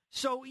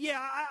 So, yeah,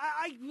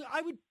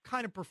 I would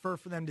kind of prefer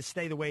for them to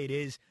stay the way it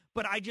is.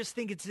 But I just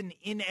think it's an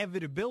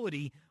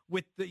inevitability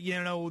with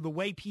the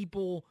way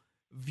people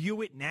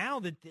view it now,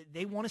 that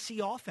they want to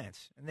see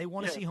offense and they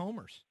want to see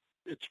homers.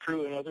 It's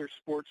true in other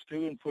sports,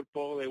 too. In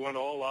football, they want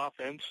all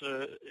offense.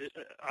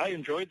 I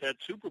enjoyed that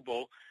Super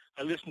Bowl.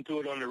 I listened to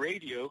it on the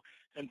radio,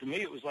 and to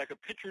me it was like a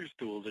pitcher's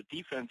duel. The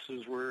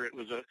defenses it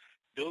was a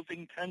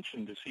building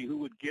tension to see who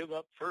would give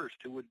up first,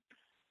 who would –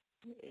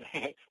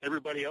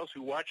 everybody else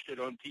who watched it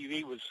on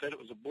TV said it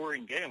was a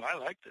boring game. I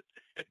liked it.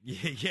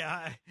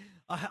 Yeah,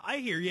 I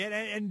hear you,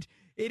 and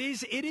it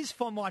is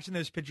fun watching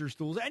those pitcher's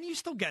duels, and you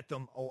still get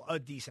them a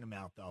decent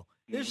amount, though.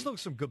 There's still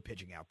some good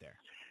pitching out there.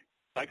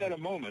 I got a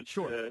moment.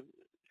 Sure.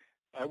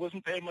 I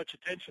wasn't paying much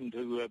attention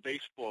to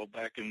baseball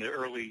back in the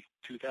early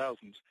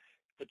 2000s,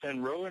 but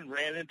then Rowan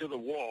ran into the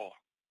wall,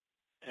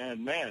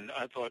 and man,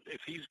 I thought if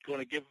he's going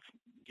to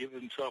give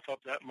himself up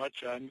that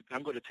much,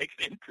 I'm going to take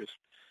an interest.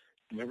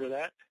 Remember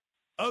that?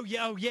 Oh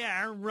yeah,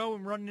 Aaron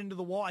Rowan running into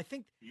the wall. I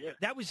think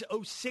that was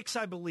 2006,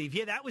 I believe.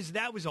 Yeah, that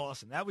was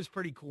awesome. That was a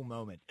pretty cool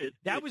moment.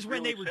 That was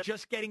when they were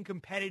just getting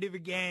competitive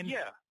again.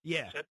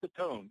 Yeah. Set the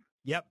tone.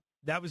 Yep.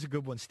 That was a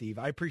good one, Steve.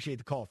 I appreciate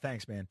the call.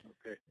 Thanks, man.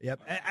 Okay.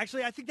 Yep.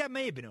 Actually, I think that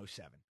may have been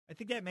 2007.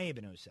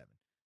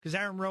 Because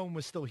Aaron Rowan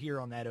was still here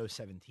on that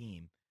 2007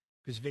 team,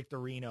 because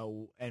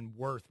Victorino and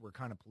Worth were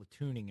kind of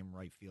platooning in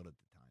right field at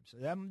the time. So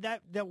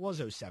that was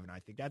 2007, I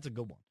think. That's a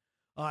good one.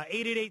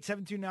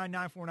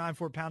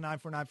 888-729-9494, pound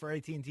 949 for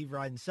AT&T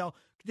Verizon Cell.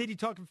 Continue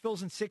talking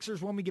Phils and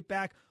Sixers when we get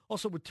back.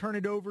 Also, we'll turn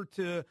it over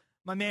to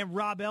my man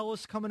Rob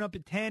Ellis coming up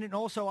at 10. And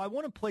also, I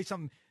want to play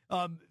something.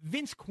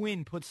 Vince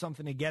Quinn put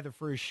something together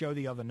for his show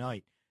the other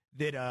night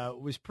that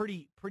was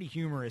pretty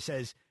humorous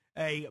as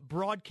a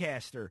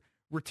broadcaster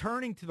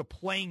returning to the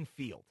playing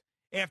field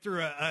after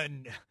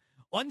an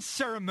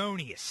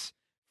unceremonious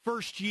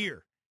first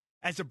year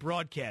as a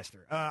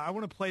broadcaster. I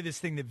want to play this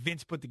thing that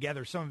Vince put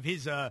together, some of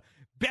his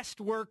best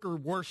work or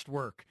worst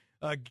work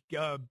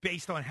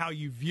based on how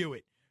you view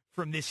it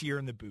from this year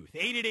in the booth.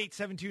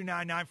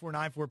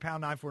 888-729-9494,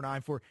 pound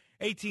 9494,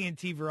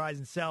 AT&T,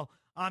 Verizon, Cell.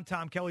 I'm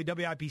Tom Kelly.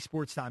 WIP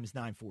Sports Time is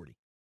 940.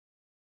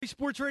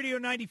 Sports Radio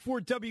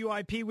 94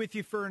 WIP with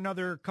you for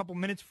another couple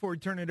minutes before we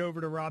turn it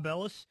over to Rob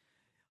Ellis.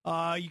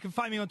 You can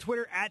find me on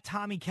Twitter at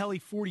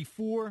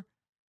TommyKelly44.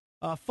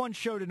 Fun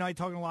show tonight,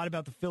 talking a lot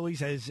about the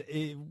Phillies as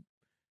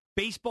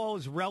baseball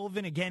is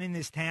relevant again in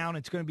this town.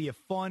 It's going to be a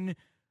fun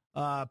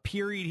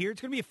period here.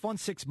 It's going to be a fun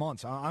 6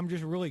 months. I'm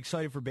just really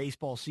excited for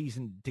baseball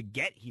season to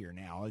get here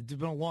now. It's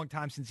been a long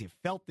time since you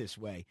felt this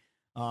way.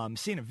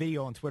 Seeing a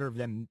video on Twitter of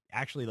them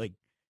actually like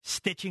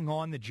stitching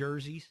on the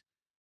jerseys,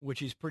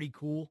 which is pretty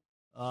cool.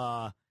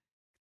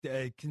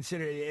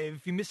 Consider,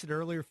 if you missed it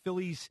earlier,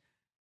 Phillies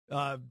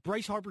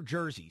Bryce Harper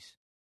jerseys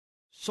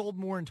sold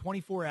more in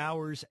 24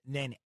 hours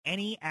than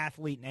any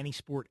athlete in any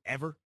sport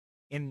ever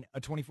in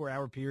a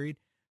 24-hour period.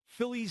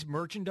 Phillies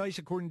merchandise,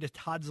 according to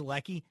Todd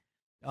Zalecki,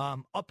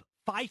 up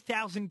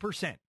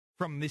 5,000%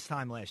 from this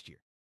time last year.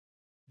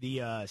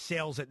 The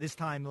sales at this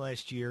time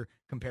last year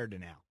compared to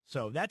now.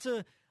 So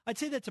I'd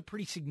say that's a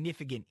pretty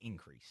significant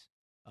increase,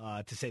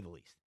 to say the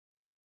least.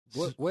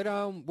 What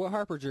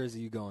Harper jersey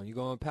you going? You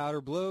going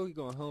powder blue? You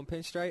going home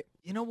pinstripe?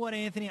 You know what,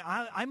 Anthony?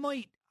 I'm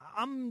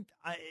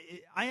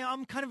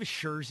kind of a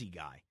Scherzer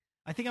guy.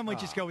 I think I might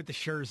just go with the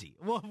Scherzer.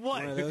 What?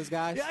 One of those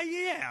guys?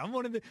 Yeah, I'm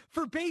one of the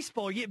for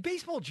baseball. Yeah,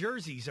 baseball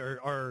jerseys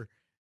are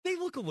they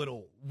look a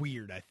little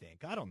weird. I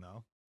think I don't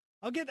know.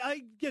 I get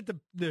the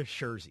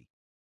Scherzer.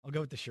 I'll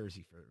go with the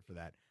Scherzer for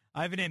that.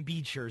 I have an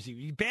Embiid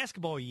jersey.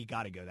 Basketball, you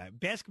got to go that.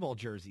 Basketball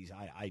jerseys,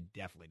 I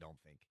definitely don't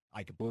think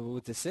I could. Well,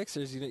 with the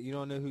Sixers, you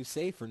don't know who's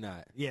safe or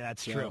not. Yeah,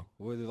 that's true.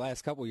 With the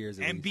last couple years,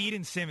 Embiid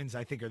and Simmons,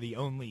 I think, are the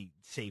only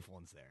safe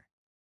ones there.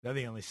 They're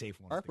the only safe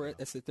ones. Harper,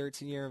 that's a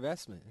 13-year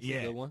investment. That's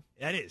a good one.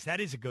 That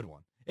is a good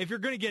one. If you're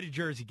going to get a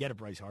jersey, get a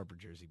Bryce Harper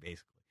jersey,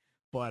 basically.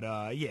 But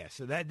yeah,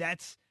 so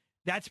that's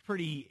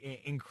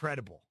pretty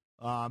incredible.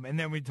 And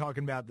then we're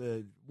talking about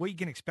what you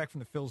can expect from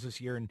the Phils this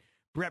year and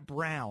Brett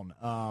Brown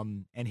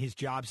and his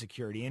job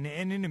security. And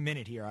in a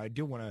minute here, I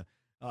do want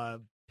to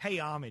pay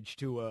homage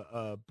to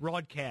a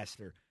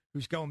broadcaster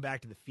who's going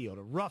back to the field.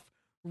 A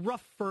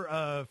rough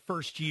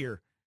first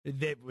year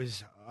that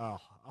was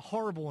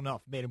horrible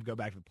enough made him go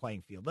back to the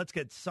playing field. Let's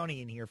get Sonny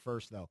in here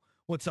first, though.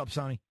 What's up,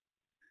 Sonny?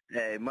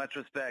 Hey, much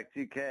respect,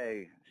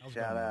 TK.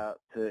 Shout out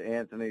to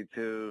Anthony,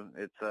 too.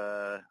 It's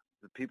the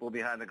people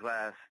behind the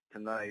glass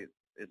tonight.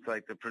 It's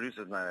like the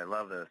producer's night. I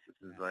love this.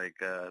 This is like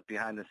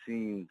behind the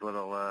scenes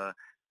little.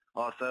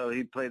 Also,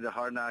 he played the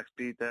Hard Knocks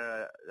beat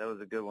there. That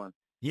was a good one.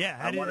 Yeah.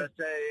 I want to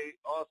say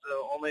also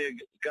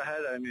go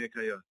ahead. I mean,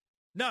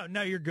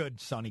 No, you're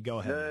good, Sonny. Go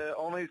ahead.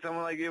 Only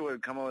someone like you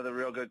would come up with a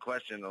real good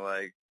question to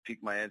like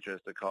pique my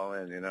interest to call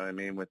in. You know what I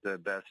mean? With the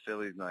best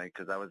Phillies night,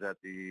 because I was at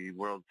the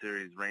World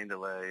Series rain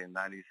delay in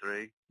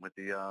 '93 with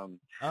the. Okay.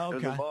 It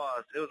was a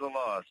loss. It was a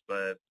loss,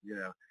 but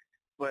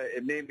But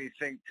it made me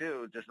think,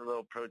 too, just a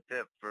little pro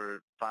tip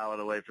for file it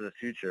away for the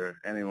future,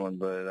 anyone,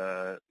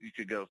 but you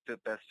could go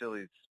best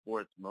Phillies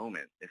sports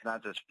moment. It's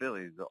not just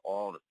Phillies,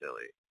 all the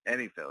Philly,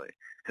 any Philly,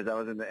 because I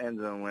was in the end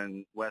zone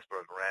when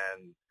Westbrook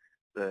ran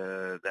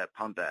that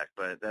pump back,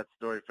 but that's a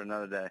story for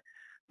another day.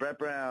 Brett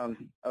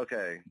Brown,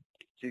 okay,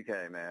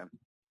 TK, man,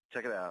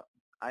 check it out.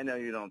 I know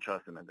you don't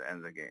trust him at the end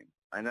of the game.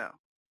 I know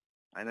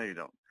you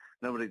don't.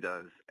 Nobody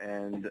does,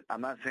 and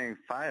I'm not saying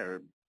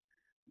fire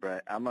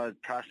Brett. I'm a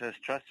process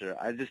truster.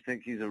 I just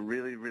think he's a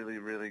really, really,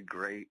 really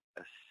great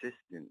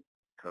assistant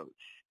coach.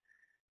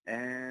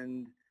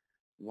 And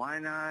why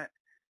not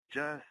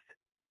just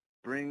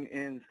bring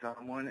in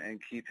someone and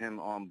keep him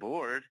on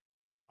board?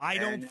 I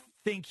don't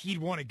think he'd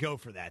want to go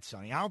for that,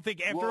 Sonny. I don't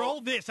think after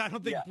all this, I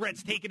don't think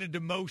Brett's taking a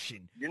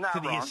demotion to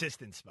the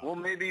assistant spot. Well,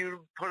 maybe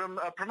you put him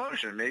a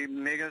promotion. Maybe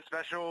make a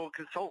special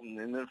consultant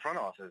in the front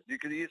office. You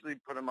could easily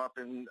put him up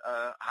in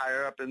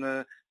higher up in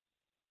the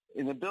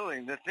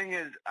building. The thing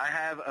is, I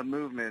have a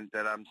movement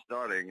that I'm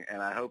starting,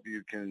 and I hope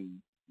you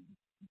can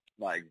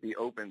be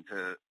open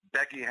to.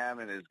 Becky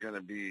Hammon is going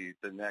to be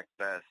the next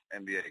best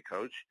NBA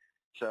coach,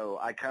 so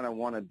I kind of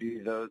want to be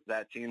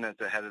that team that's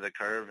ahead of the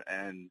curve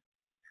and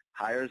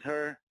hires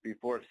her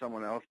before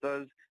someone else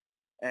does.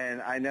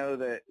 And I know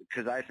that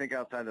because I think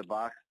outside the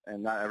box,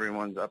 and not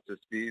everyone's up to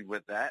speed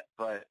with that,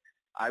 but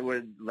I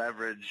would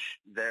leverage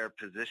their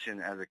position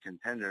as a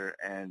contender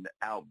and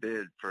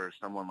outbid for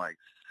someone like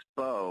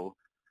Spo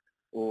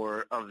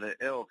or of the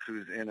ilk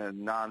who's in a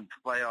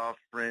non-playoff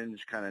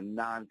fringe kind of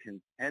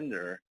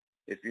non-contender,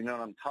 if you know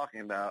what I'm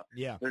talking about.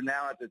 Yeah. They're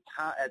now at the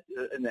top,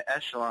 in the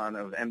echelon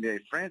of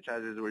NBA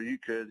franchises where you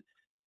could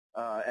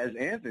as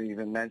Anthony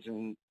even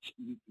mentioned,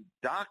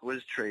 Doc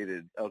was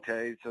traded.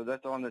 Okay, so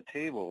that's on the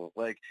table.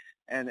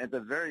 And at the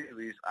very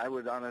least, I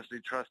would honestly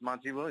trust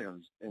Monty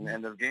Williams in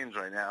end of games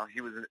right now.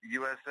 He was a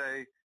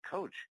USA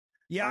coach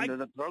under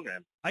the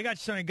program. I got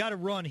to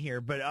run here,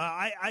 but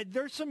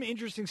there's some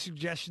interesting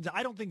suggestions.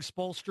 I don't think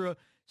Spoelstra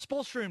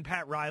and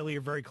Pat Riley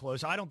are very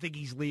close. I don't think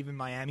he's leaving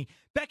Miami.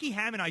 Becky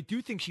Hammon, I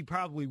do think she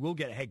probably will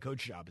get a head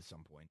coach job at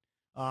some point.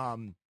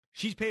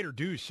 She's paid her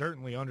dues,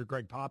 certainly, under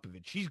Greg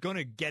Popovich. She's going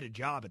to get a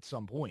job at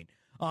some point.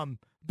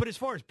 But as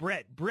far as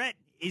Brett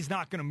is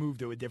not going to move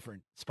to a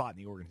different spot in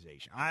the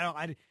organization.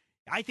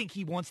 I think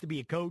he wants to be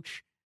a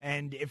coach,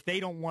 and if they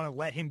don't want to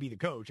let him be the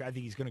coach, I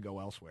think he's going to go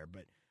elsewhere.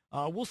 But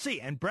we'll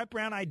see. And Brett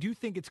Brown, I do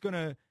think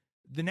the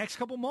next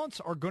couple months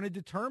are going to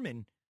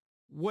determine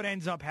what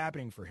ends up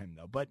happening for him,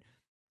 though. But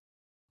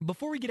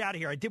before we get out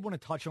of here, I did want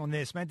to touch on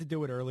this. Meant to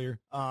do it earlier.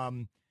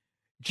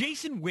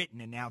 Jason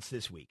Witten announced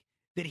this week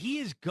that he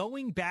is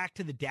going back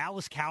to the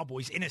Dallas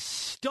Cowboys in a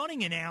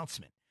stunning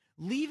announcement,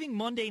 leaving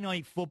Monday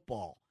Night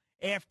Football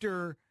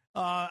after,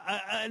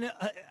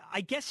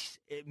 I guess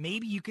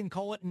maybe you can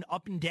call it an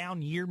up and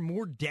down year,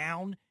 more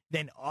down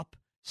than up,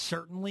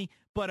 certainly.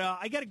 But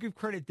I got to give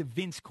credit to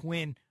Vince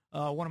Quinn,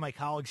 one of my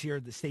colleagues here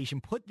at the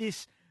station, put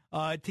this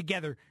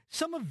together,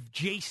 some of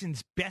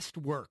Jason's best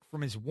work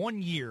from his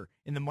 1 year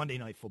in the Monday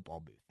Night Football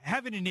booth.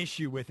 Having an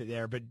issue with it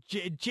there, but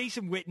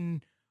Jason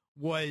Witten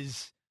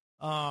was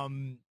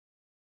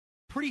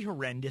pretty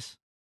horrendous.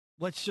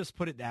 Let's just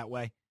put it that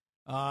way.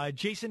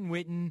 Jason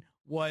Witten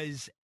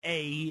was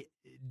a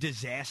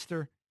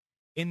disaster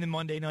in the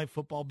Monday Night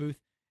Football booth.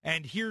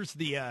 And here's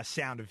the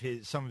sound of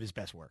some of his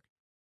best work.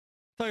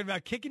 Talking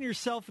about kicking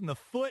yourself in the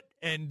foot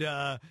and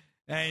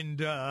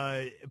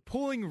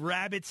pulling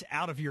rabbits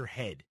out of your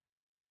head.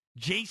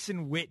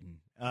 Jason Witten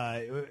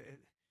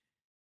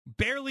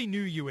barely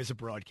knew you as a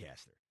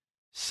broadcaster.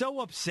 So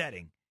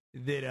upsetting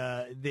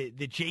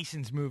that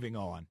Jason's moving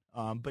on.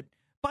 But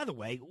by the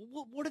way,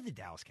 what are the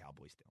Dallas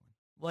Cowboys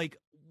doing?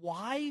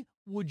 Why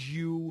would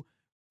you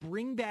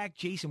bring back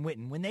Jason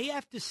Witten when they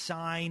have to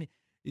sign?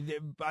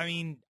 I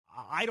mean,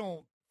 I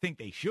don't think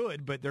they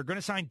should, but they're going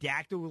to sign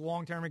Dak to a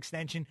long-term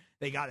extension.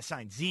 They got to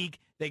sign Zeke.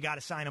 They got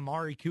to sign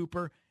Amari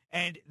Cooper.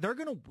 And they're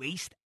going to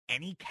waste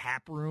any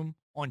cap room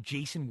on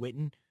Jason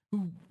Witten,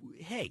 who,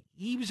 hey,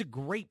 he was a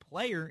great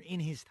player in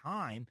his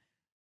time,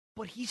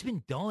 but he's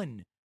been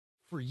done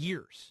for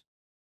years.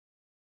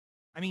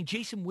 I mean,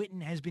 Jason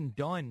Witten has been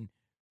done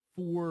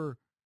for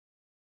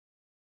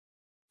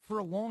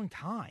a long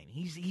time.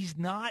 He's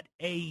not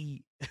a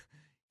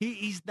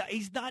he's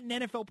not an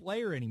NFL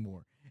player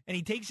anymore. And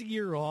he takes a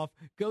year off,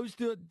 goes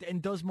to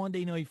and does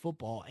Monday Night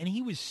Football, and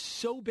he was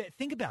so bad.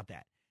 Think about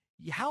that.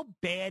 How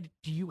bad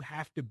do you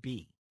have to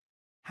be?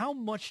 How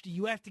much do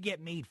you have to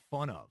get made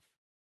fun of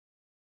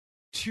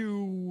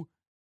to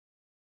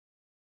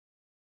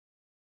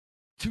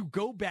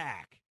go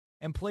back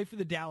and play for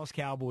the Dallas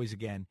Cowboys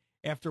again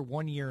after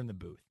 1 year in the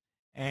booth?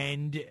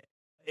 And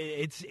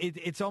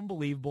it's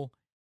unbelievable.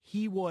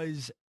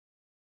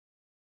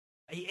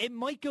 It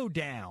might go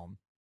down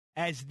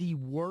as the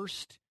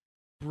worst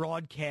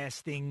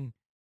broadcasting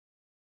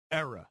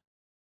era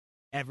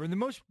ever,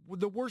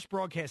 the worst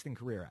broadcasting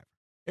career ever.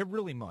 It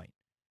really might.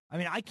 I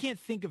mean, I can't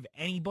think of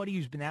anybody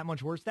who's been that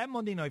much worse. That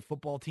Monday Night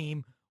Football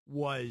team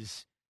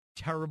was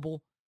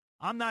terrible.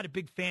 I'm not a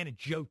big fan of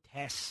Joe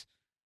Tess.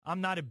 I'm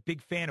not a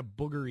big fan of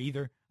Booger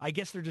either. I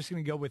guess they're just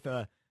going to go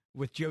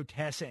with Joe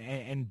Tess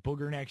and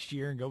Booger next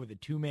year and go with a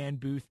two-man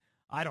booth.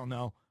 I don't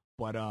know.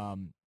 But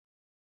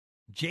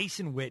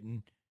Jason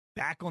Witten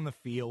back on the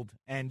field,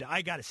 and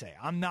I got to say,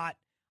 I'm not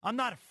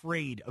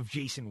afraid of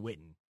Jason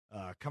Witten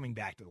coming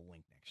back to the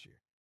Link next year.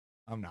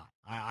 I'm not.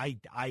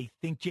 I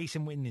think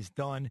Jason Witten is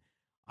done.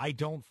 I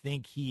don't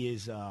think he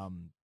is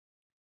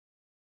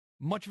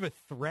much of a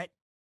threat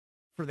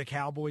for the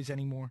Cowboys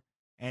anymore.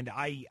 And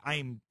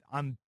I'm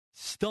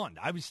stunned.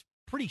 I was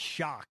pretty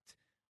shocked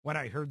when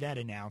I heard that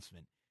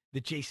announcement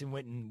that Jason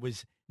Witten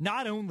was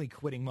not only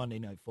quitting Monday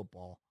Night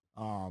Football,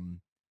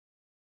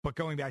 but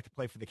going back to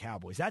play for the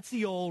Cowboys. That's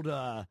the old,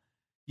 I'm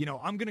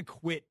going to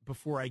quit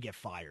before I get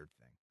fired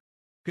thing.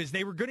 Because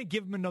they were going to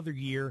give him another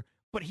year,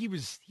 but he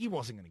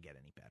wasn't going to get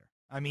any better.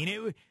 I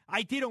mean,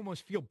 I did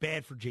almost feel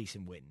bad for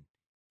Jason Witten.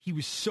 He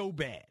was so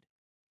bad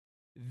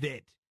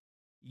that,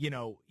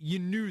 you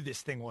knew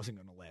this thing wasn't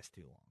going to last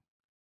too long.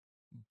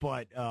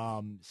 But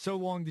so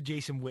long to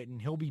Jason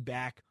Witten. He'll be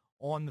back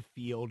on the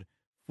field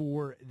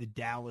for the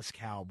Dallas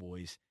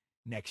Cowboys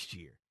next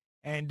year.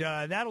 And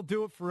that'll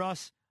do it for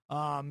us.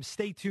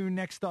 Stay tuned.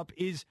 Next up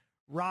is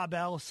Rob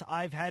Ellis.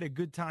 I've had a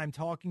good time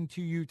talking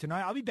to you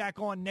tonight. I'll be back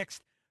on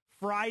next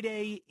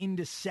Friday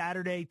into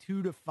Saturday,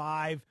 2 to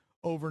 5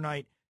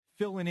 overnight,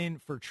 filling in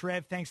for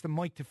Trev. Thanks to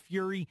Mike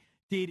DeFury,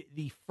 did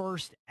the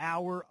first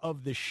hour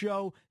of the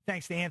show.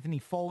 Thanks to Anthony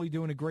Foley,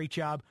 doing a great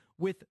job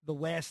with the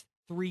last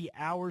 3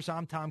 hours.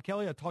 I'm Tom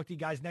Kelly. I'll talk to you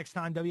guys next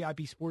time.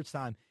 WIP Sports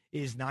Time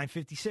is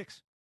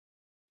 9:56.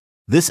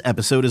 This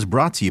episode is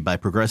brought to you by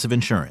Progressive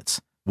Insurance.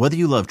 Whether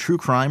you love true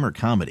crime or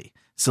comedy,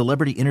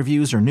 celebrity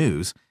interviews or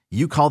news,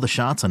 you call the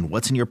shots on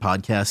what's in your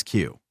podcast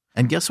queue.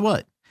 And guess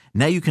what?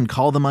 Now you can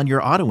call them on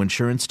your auto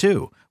insurance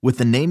too with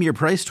the Name Your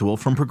Price tool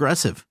from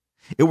Progressive.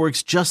 It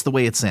works just the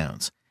way it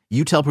sounds.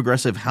 You tell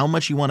Progressive how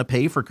much you want to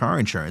pay for car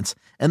insurance,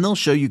 and they'll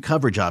show you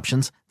coverage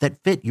options that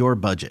fit your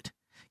budget.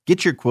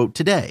 Get your quote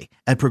today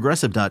at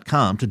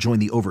Progressive.com to join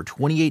the over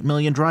 28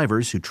 million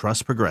drivers who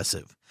trust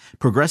Progressive.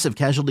 Progressive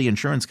Casualty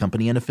Insurance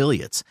Company and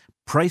Affiliates.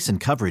 Price and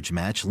coverage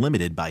match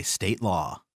limited by state law.